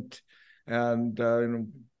immigrant, and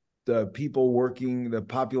the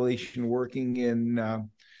population working in,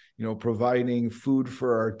 providing food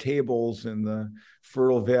for our tables in the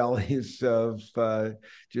fertile valleys of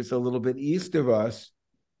just a little bit east of us.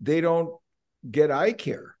 They don't get eye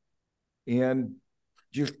care. And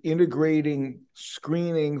just integrating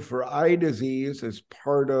screening for eye disease as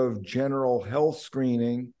part of general health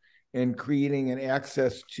screening and creating an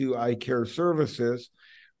access to eye care services.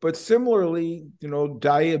 But similarly,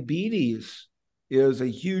 diabetes is a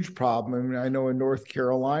huge problem. I mean, I know in North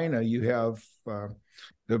Carolina, you have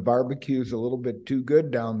the barbecue's a little bit too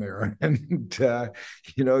good down there. And,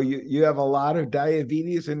 you have a lot of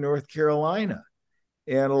diabetes in North Carolina.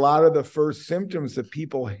 And a lot of the first symptoms that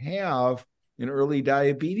people have in early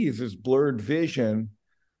diabetes is blurred vision.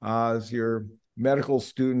 As your medical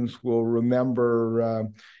students will remember,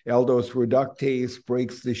 aldose reductase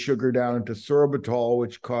breaks the sugar down into sorbitol,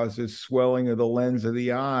 which causes swelling of the lens of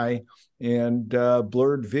the eye. And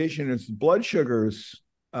blurred vision is blood sugars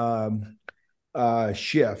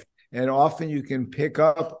shift. And often you can pick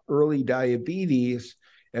up early diabetes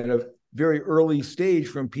at a very early stage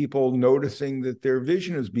from people noticing that their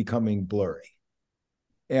vision is becoming blurry.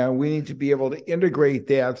 And we need to be able to integrate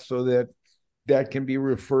that so that can be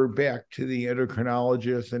referred back to the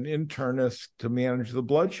endocrinologist and internist to manage the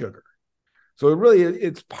blood sugar. So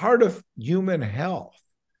it's part of human health.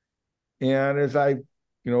 And as I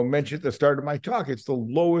mentioned at the start of my talk, it's the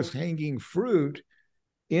lowest hanging fruit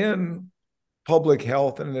in public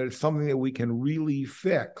health, and it's something that we can really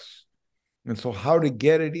fix. And so how to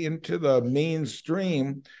get it into the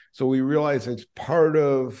mainstream so we realize it's part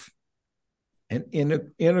of and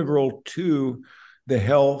integral to the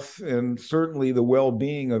health and certainly the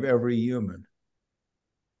well-being of every human.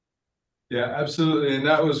 Yeah, absolutely. And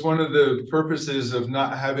that was one of the purposes of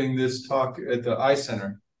not having this talk at the Eye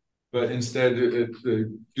Center, but instead at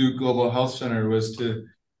the Duke Global Health Center, was to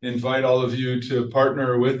invite all of you to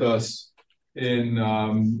partner with us in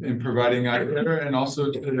providing eye care, and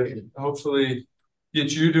also to hopefully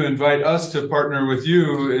get you to invite us to partner with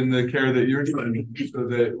you in the care that you're doing, so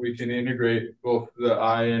that we can integrate both the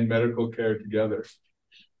eye and medical care together.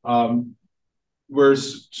 We're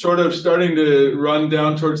sort of starting to run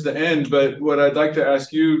down towards the end, but what I'd like to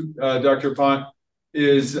ask you, Dr. Pont,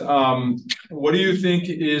 is what do you think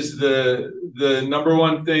is the number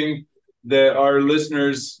one thing that our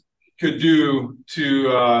listeners could do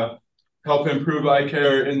to help improve eye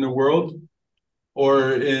care in the world,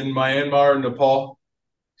 or in Myanmar or Nepal?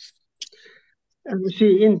 And we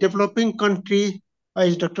see in developing country,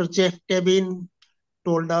 as Dr. Jeff Tabin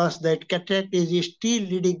told us, that cataract is still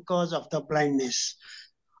leading cause of the blindness.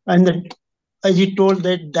 And as he told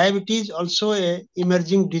that diabetes also a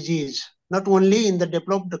emerging disease, not only in the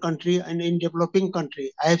developed country and in developing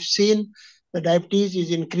country. I have seen the diabetes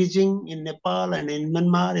is increasing in Nepal and in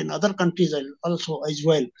Myanmar, in other countries also as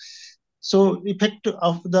well. So effect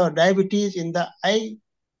of the diabetes in the eye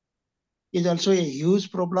is also a huge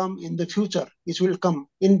problem in the future. It will come.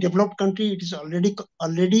 In developed country, it is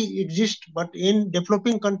already exist, but in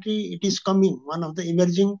developing country, it is coming. One of the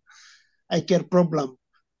emerging eye care problem,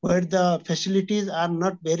 where the facilities are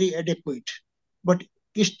not very adequate. But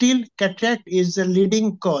still, cataract is the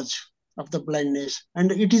leading cause of the blindness,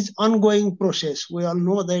 and it is ongoing process. We all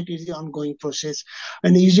know that it is an ongoing process,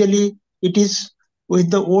 and usually it is with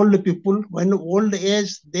the old people. When old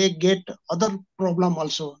age, they get other problem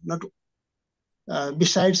also. Not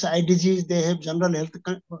besides eye disease, they have general health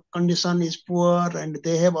condition is poor, and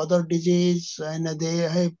they have other disease, and they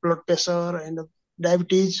have blood pressure and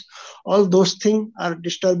diabetes. All those things are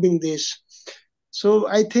disturbing this. So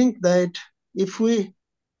I think that if we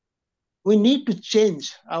need to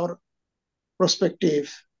change our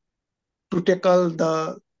perspective to tackle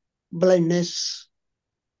the blindness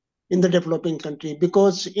in the developing country,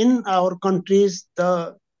 because in our countries,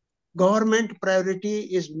 the government priority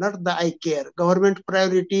is not the eye care. Government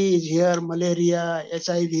priority is here malaria,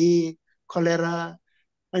 HIV, cholera,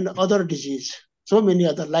 and other disease. So many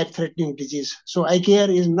other life-threatening disease. So eye care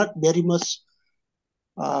is not very much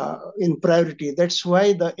in priority. That's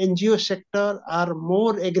why the NGO sector are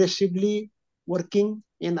more aggressively working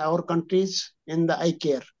in our countries in the eye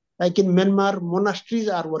care. Like in Myanmar, monasteries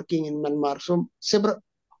are working in Myanmar. So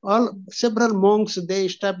several monks, they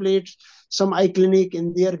established some eye clinic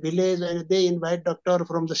in their village, and they invite doctor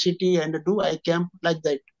from the city and do eye camp like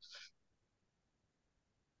that.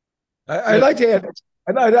 I'd like to add,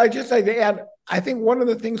 and I'd just like to add, I think one of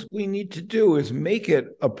the things we need to do is make it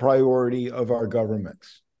a priority of our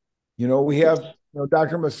governments. We have,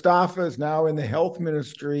 Dr. Mustafa is now in the health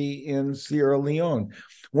ministry in Sierra Leone.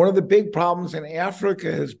 One of the big problems in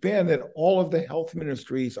Africa has been that all of the health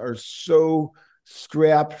ministries are so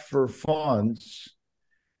strapped for funds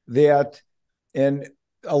that, and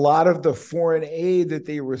a lot of the foreign aid that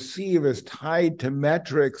they receive is tied to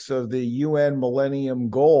metrics of the UN Millennium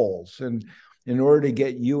Goals. And in order to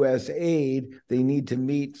get US aid, they need to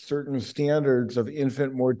meet certain standards of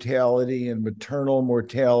infant mortality and maternal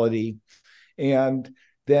mortality. And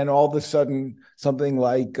then all of a sudden, something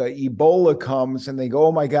like Ebola comes, and they go,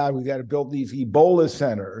 oh my God, we got to build these Ebola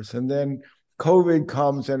centers. And then COVID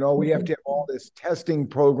comes, and we have to have all this testing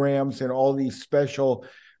programs and all these special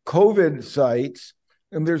COVID sites,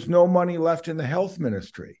 and there's no money left in the health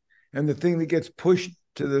ministry. And the thing that gets pushed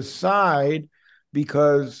to the side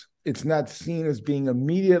because it's not seen as being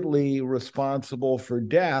immediately responsible for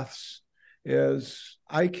deaths is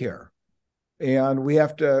eye care. And we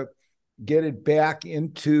have to get it back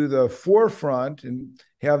into the forefront and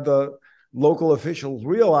have the local officials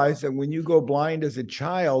realize that when you go blind as a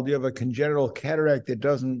child, you have a congenital cataract that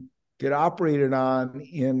doesn't get operated on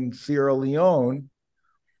in Sierra Leone.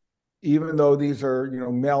 Even though these are,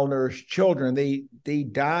 malnourished children, they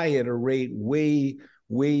die at a rate way,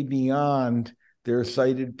 way beyond their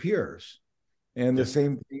sighted peers. And the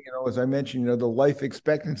same thing, as I mentioned, the life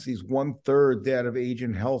expectancy is 1/3 that of age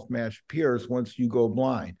and health matched peers once you go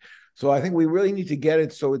blind. So I think we really need to get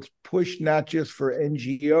it so it's pushed not just for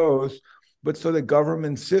NGOs, but so that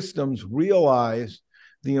government systems realize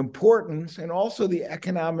the importance and also the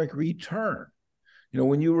economic return.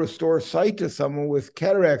 When you restore sight to someone with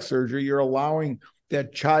cataract surgery, you're allowing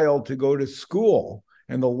that child to go to school,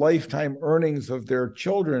 and the lifetime earnings of their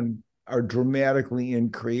children are dramatically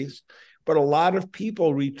increased. But a lot of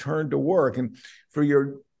people return to work. And for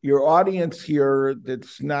your audience here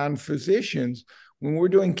that's non-physicians, when we're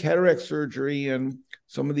doing cataract surgery in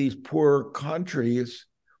some of these poor countries,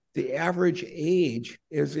 the average age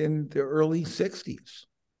is in the early 60s.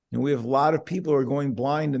 And we have a lot of people who are going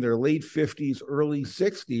blind in their late 50s, early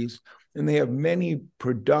 60s, and they have many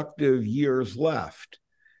productive years left.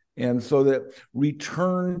 And so that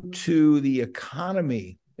return to the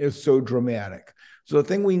economy is so dramatic. So the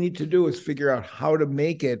thing we need to do is figure out how to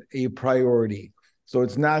make it a priority. So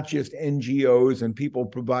it's not just NGOs and people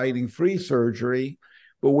providing free surgery,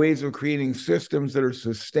 but ways of creating systems that are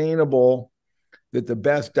sustainable, that the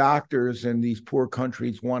best doctors in these poor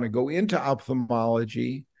countries want to go into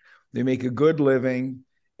ophthalmology. They make a good living,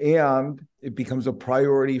 and it becomes a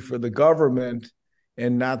priority for the government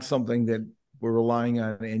and not something that we're relying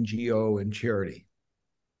on NGO and charity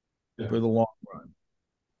for the long run.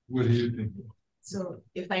 What do you think? So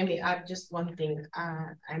if I may add just one thing,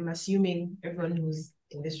 I'm assuming everyone who's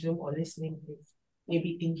in this room or listening is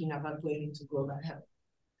maybe thinking about going into global health.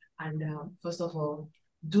 And first of all,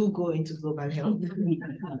 do go into global health.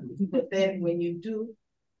 But then when you do,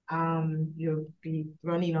 you'll be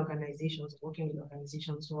running organizations, working with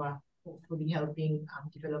organizations who are hopefully helping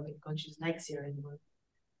developing countries like Sierra Leone.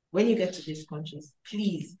 When you get to these countries,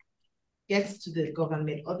 please get to the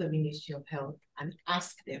government or the Ministry of Health and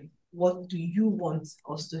ask them, what do you want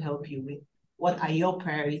us to help you with? What are your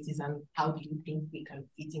priorities, and how do you think we can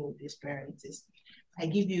fit in with these priorities? I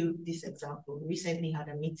give you this example. We recently had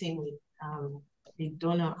a meeting with the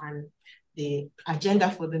donor, and the agenda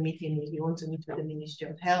for the meeting is we want to meet with the Ministry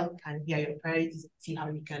of Health and hear your priorities and see how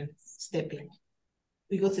we can step in.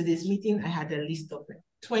 We go to this meeting, I had a list of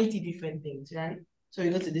 20 different things, right? So we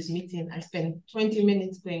go to this meeting, I spend 20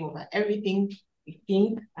 minutes going over everything we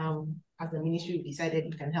think as a ministry we decided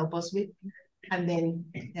you can help us with. And then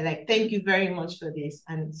they're like, thank you very much for this,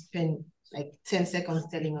 and spend like 10 seconds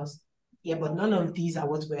telling us, yeah, but none of these are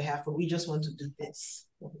what we're here for. We just want to do this.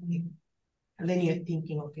 And then you're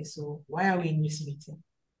thinking, okay, so why are we in this meeting?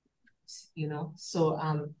 So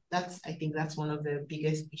I think that's one of the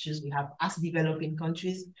biggest issues we have as developing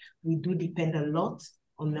countries. We do depend a lot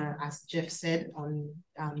on, as Jeff said, on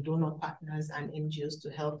donor partners and NGOs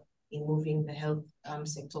to help in moving the health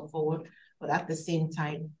sector forward. But at the same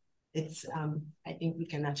time, it's I think we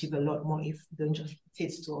can achieve a lot more if you don't just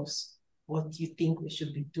dictate to us what you think we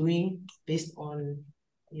should be doing based on,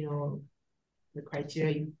 the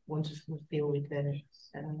criteria you want to fulfill with the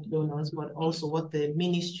donors, but also what the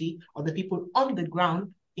ministry or the people on the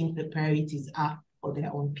ground think the priorities are for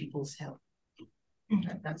their own people's health.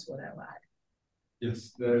 That's what I would add.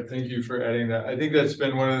 Yes, thank you for adding that. I think that's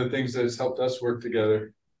been one of the things that has helped us work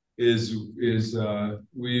together. I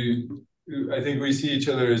think we see each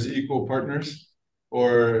other as equal partners.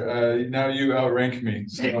 Or now you outrank me,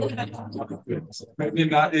 so maybe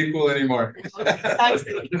not equal anymore. But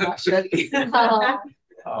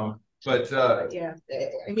yeah,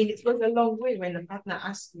 I mean, it goes a long way when a partner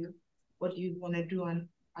asks you, what do you want to do and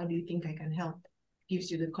how do you think I can help? It gives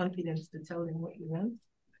you the confidence to tell them what you want.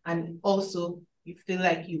 And also, you feel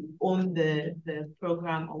like you own the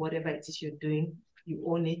program or whatever it is you're doing. You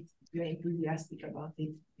own it. You're enthusiastic about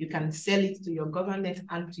it. You can sell it to your government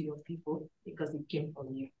and to your people because it came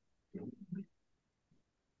from you.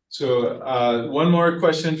 So one more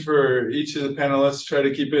question for each of the panelists. Try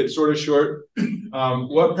to keep it sort of short.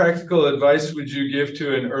 What practical advice would you give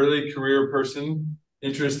to an early career person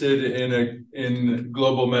interested in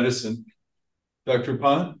global medicine? Dr.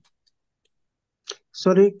 Pan?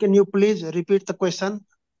 Sorry, can you please repeat the question?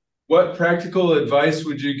 What practical advice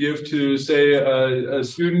would you give to, say, a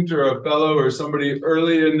student or a fellow or somebody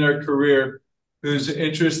early in their career who's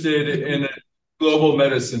interested in global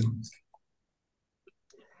medicine?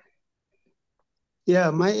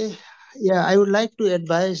 I would like to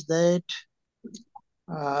advise that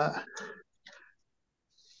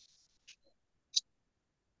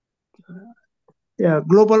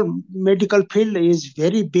global medical field is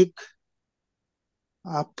very big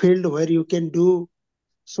field where you can do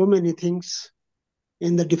so many things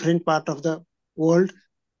in the different part of the world,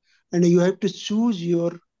 and you have to choose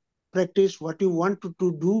your practice, what you want to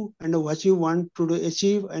do and what you want to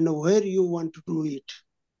achieve and where you want to do it.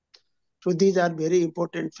 So these are very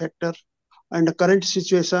important factors. And the current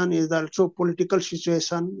situation is also political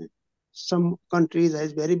situation. Some countries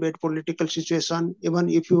has very bad political situation. Even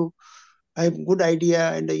if you have good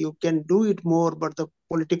idea and you can do it more, but the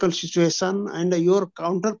political situation, and your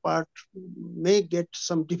counterpart may get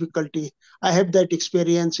some difficulty. I have that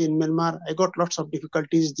experience in Myanmar. I got lots of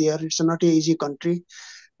difficulties there. It's not an easy country.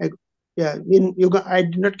 Yeah, in Uganda, I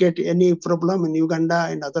did not get any problem in Uganda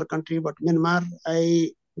and other country, but Myanmar,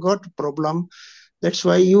 I got problem. That's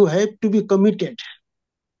why you have to be committed.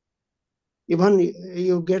 Even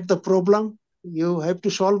you get the problem, you have to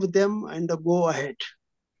solve them and go ahead.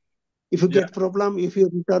 If you get problem, if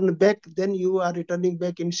you return back, then you are returning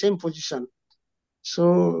back in same position.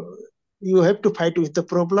 So you have to fight with the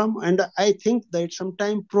problem. And I think that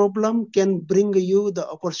sometimes problem can bring you the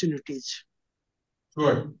opportunities.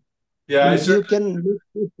 Sure. Yeah,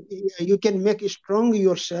 you can make strong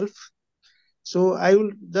yourself. So I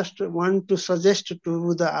will just want to suggest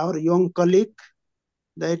to our young colleague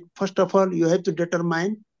that first of all, you have to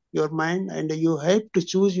determine your mind, and you have to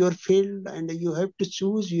choose your field, and you have to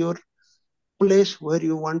choose your place where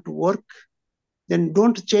you want to work. Then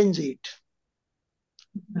don't change it.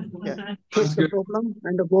 Yeah. Face the problem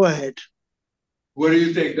and go ahead. What do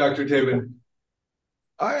you think, Dr. Tabin?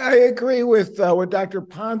 I agree with what Dr.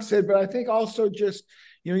 Pond said, but I think also just,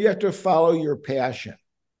 you have to follow your passion.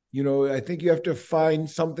 I think you have to find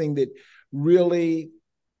something that really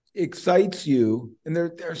excites you, and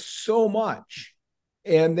there's so much,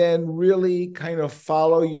 and then really kind of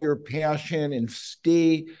follow your passion and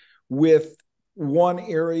stay with one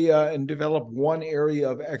area and develop one area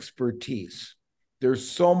of expertise. There's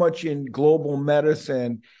so much in global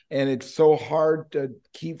medicine, and it's so hard to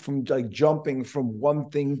keep from jumping from one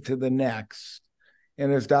thing to the next.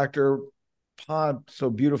 And as Dr. Pond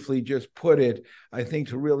so beautifully just put it, I think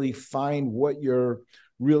to really find what you're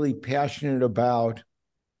really passionate about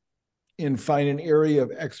and find an area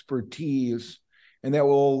of expertise, and that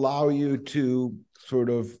will allow you to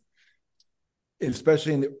sort of,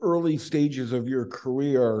 especially in the early stages of your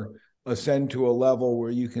career, ascend to a level where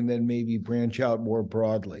you can then maybe branch out more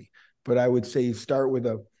broadly. But I would say start with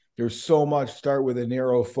a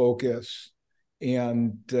narrow focus,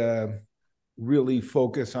 and really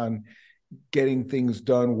focus on getting things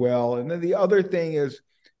done well. And then the other thing is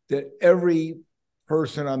that every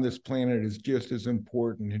person on this planet is just as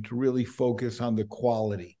important, and to really focus on the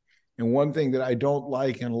quality. And one thing that I don't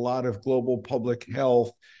like in a lot of global public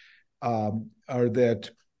health are that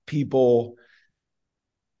people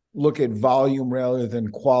look at volume rather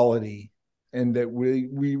than quality, and that we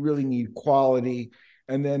really need quality.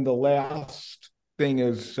 And then the last thing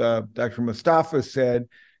is, Dr. Mustafa said,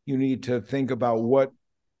 you need to think about what,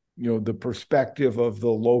 the perspective of the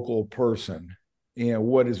local person and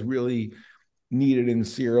what is really needed in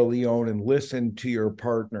Sierra Leone, and listen to your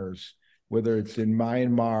partners, whether it's in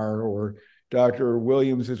Myanmar, or Dr.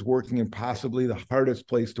 Williams is working in possibly the hardest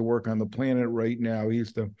place to work on the planet right now.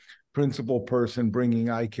 He's the principal person bringing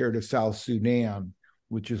eye care to South Sudan,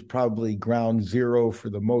 which is probably ground zero for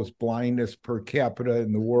the most blindness per capita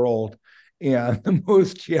in the world, and the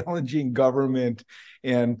most challenging government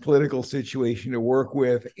and political situation to work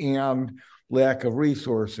with, and lack of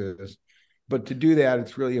resources. But to do that,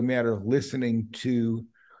 it's really a matter of listening to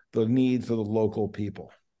the needs of the local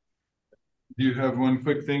people. Do you have one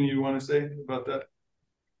quick thing you want to say about that?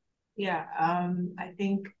 Yeah, I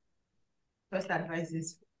think first advice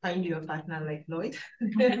is find your partner like Lloyd.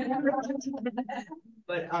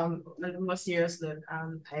 But on a more serious note,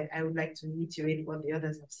 I would like to reiterate what the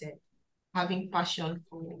others have said. Having passion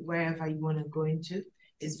for wherever you want to go into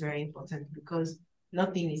is very important, because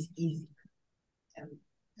nothing is easy.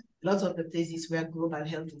 Lots of the places where global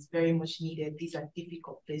health is very much needed, these are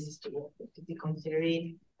difficult places to work, difficult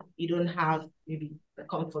terrain. You don't have maybe the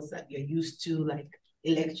comforts that you're used to, like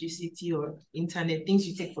electricity or internet, things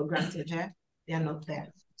you take for granted here, they are not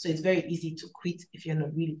there. So it's very easy to quit if you're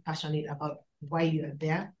not really passionate about why you are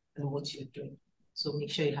there and what you're doing. So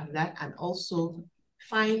make sure you have that, and also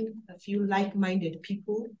find a few like-minded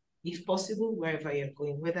people, if possible, wherever you're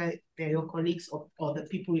going, whether they're your colleagues or the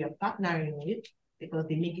people you're partnering with, because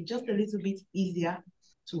they make it just a little bit easier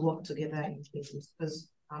to work together in places. Because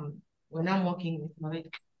when I'm working with Lloyd,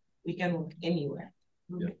 we can work anywhere,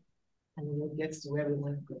 and we'll get to where we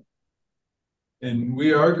want to go. And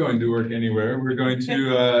we are going to work anywhere. We're going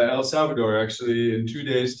to El Salvador, actually, in 2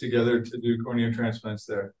 days together to do cornea transplants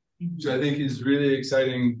there, which I think is really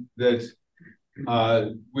exciting that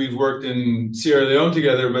we've worked in Sierra Leone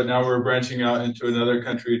together, but now we're branching out into another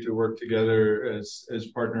country to work together as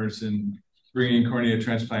partners in bringing cornea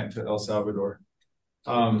transplant to El Salvador.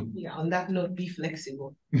 On that note, be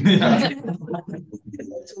flexible.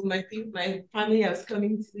 So my family, I was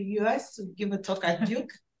coming to the US to give a talk at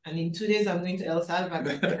Duke, and in 2 days I'm going to El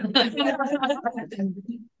Salvador.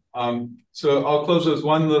 So I'll close with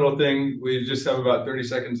one little thing. We just have about 30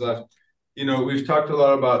 seconds left. You know, we've talked a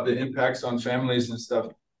lot about the impacts on families and stuff.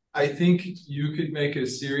 I think you could make a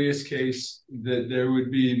serious case that there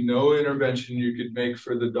would be no intervention you could make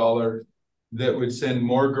for the dollar that would send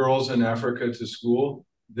more girls in Africa to school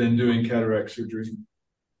than doing cataract surgery.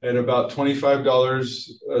 At about $25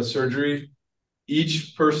 a surgery,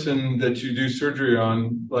 each person that you do surgery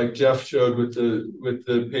on, like Jeff showed with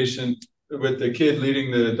the patient, with the kid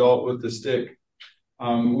leading the adult with the stick,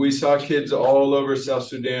 we saw kids all over South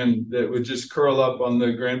Sudan that would just curl up on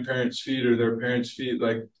the grandparents' feet or their parents' feet,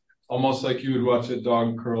 like almost like you would watch a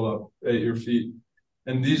dog curl up at your feet.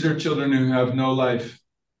 And these are children who have no life.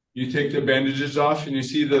 You take the bandages off and you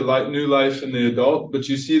see the new life in the adult, but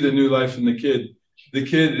you see the new life in the kid. The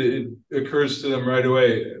kid, it occurs to them right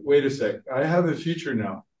away, wait a sec, I have a future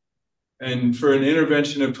now. And for an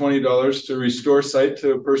intervention of $20 to restore sight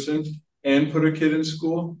to a person and put a kid in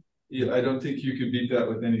school, yeah, I don't think you could beat that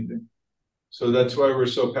with anything. So that's why we're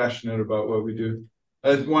so passionate about what we do.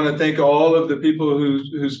 I want to thank all of the people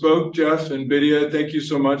who spoke, Jeff and Bidia, thank you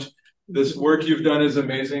so much. This work you've done is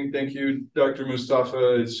amazing. Thank you, Dr.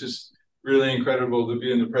 Mustafa. It's just really incredible to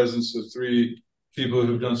be in the presence of three people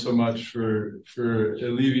who've done so much for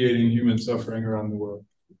alleviating human suffering around the world.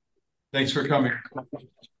 Thanks for coming.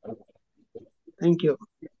 Thank you.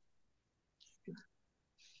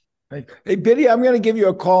 Hey, Biddy, I'm going to give you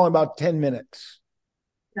a call in about 10 minutes.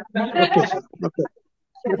 Okay.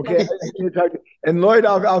 Okay. And Lloyd,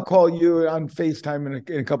 I'll call you on FaceTime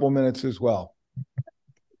in a couple of minutes as well.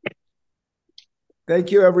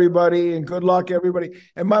 Thank you, everybody, and good luck, everybody.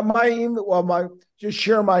 And my email, just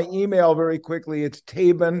share my email very quickly. It's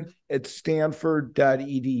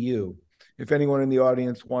taben@stanford.edu. If anyone in the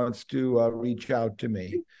audience wants to reach out to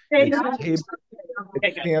me, it's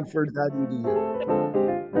taben@stanford.edu.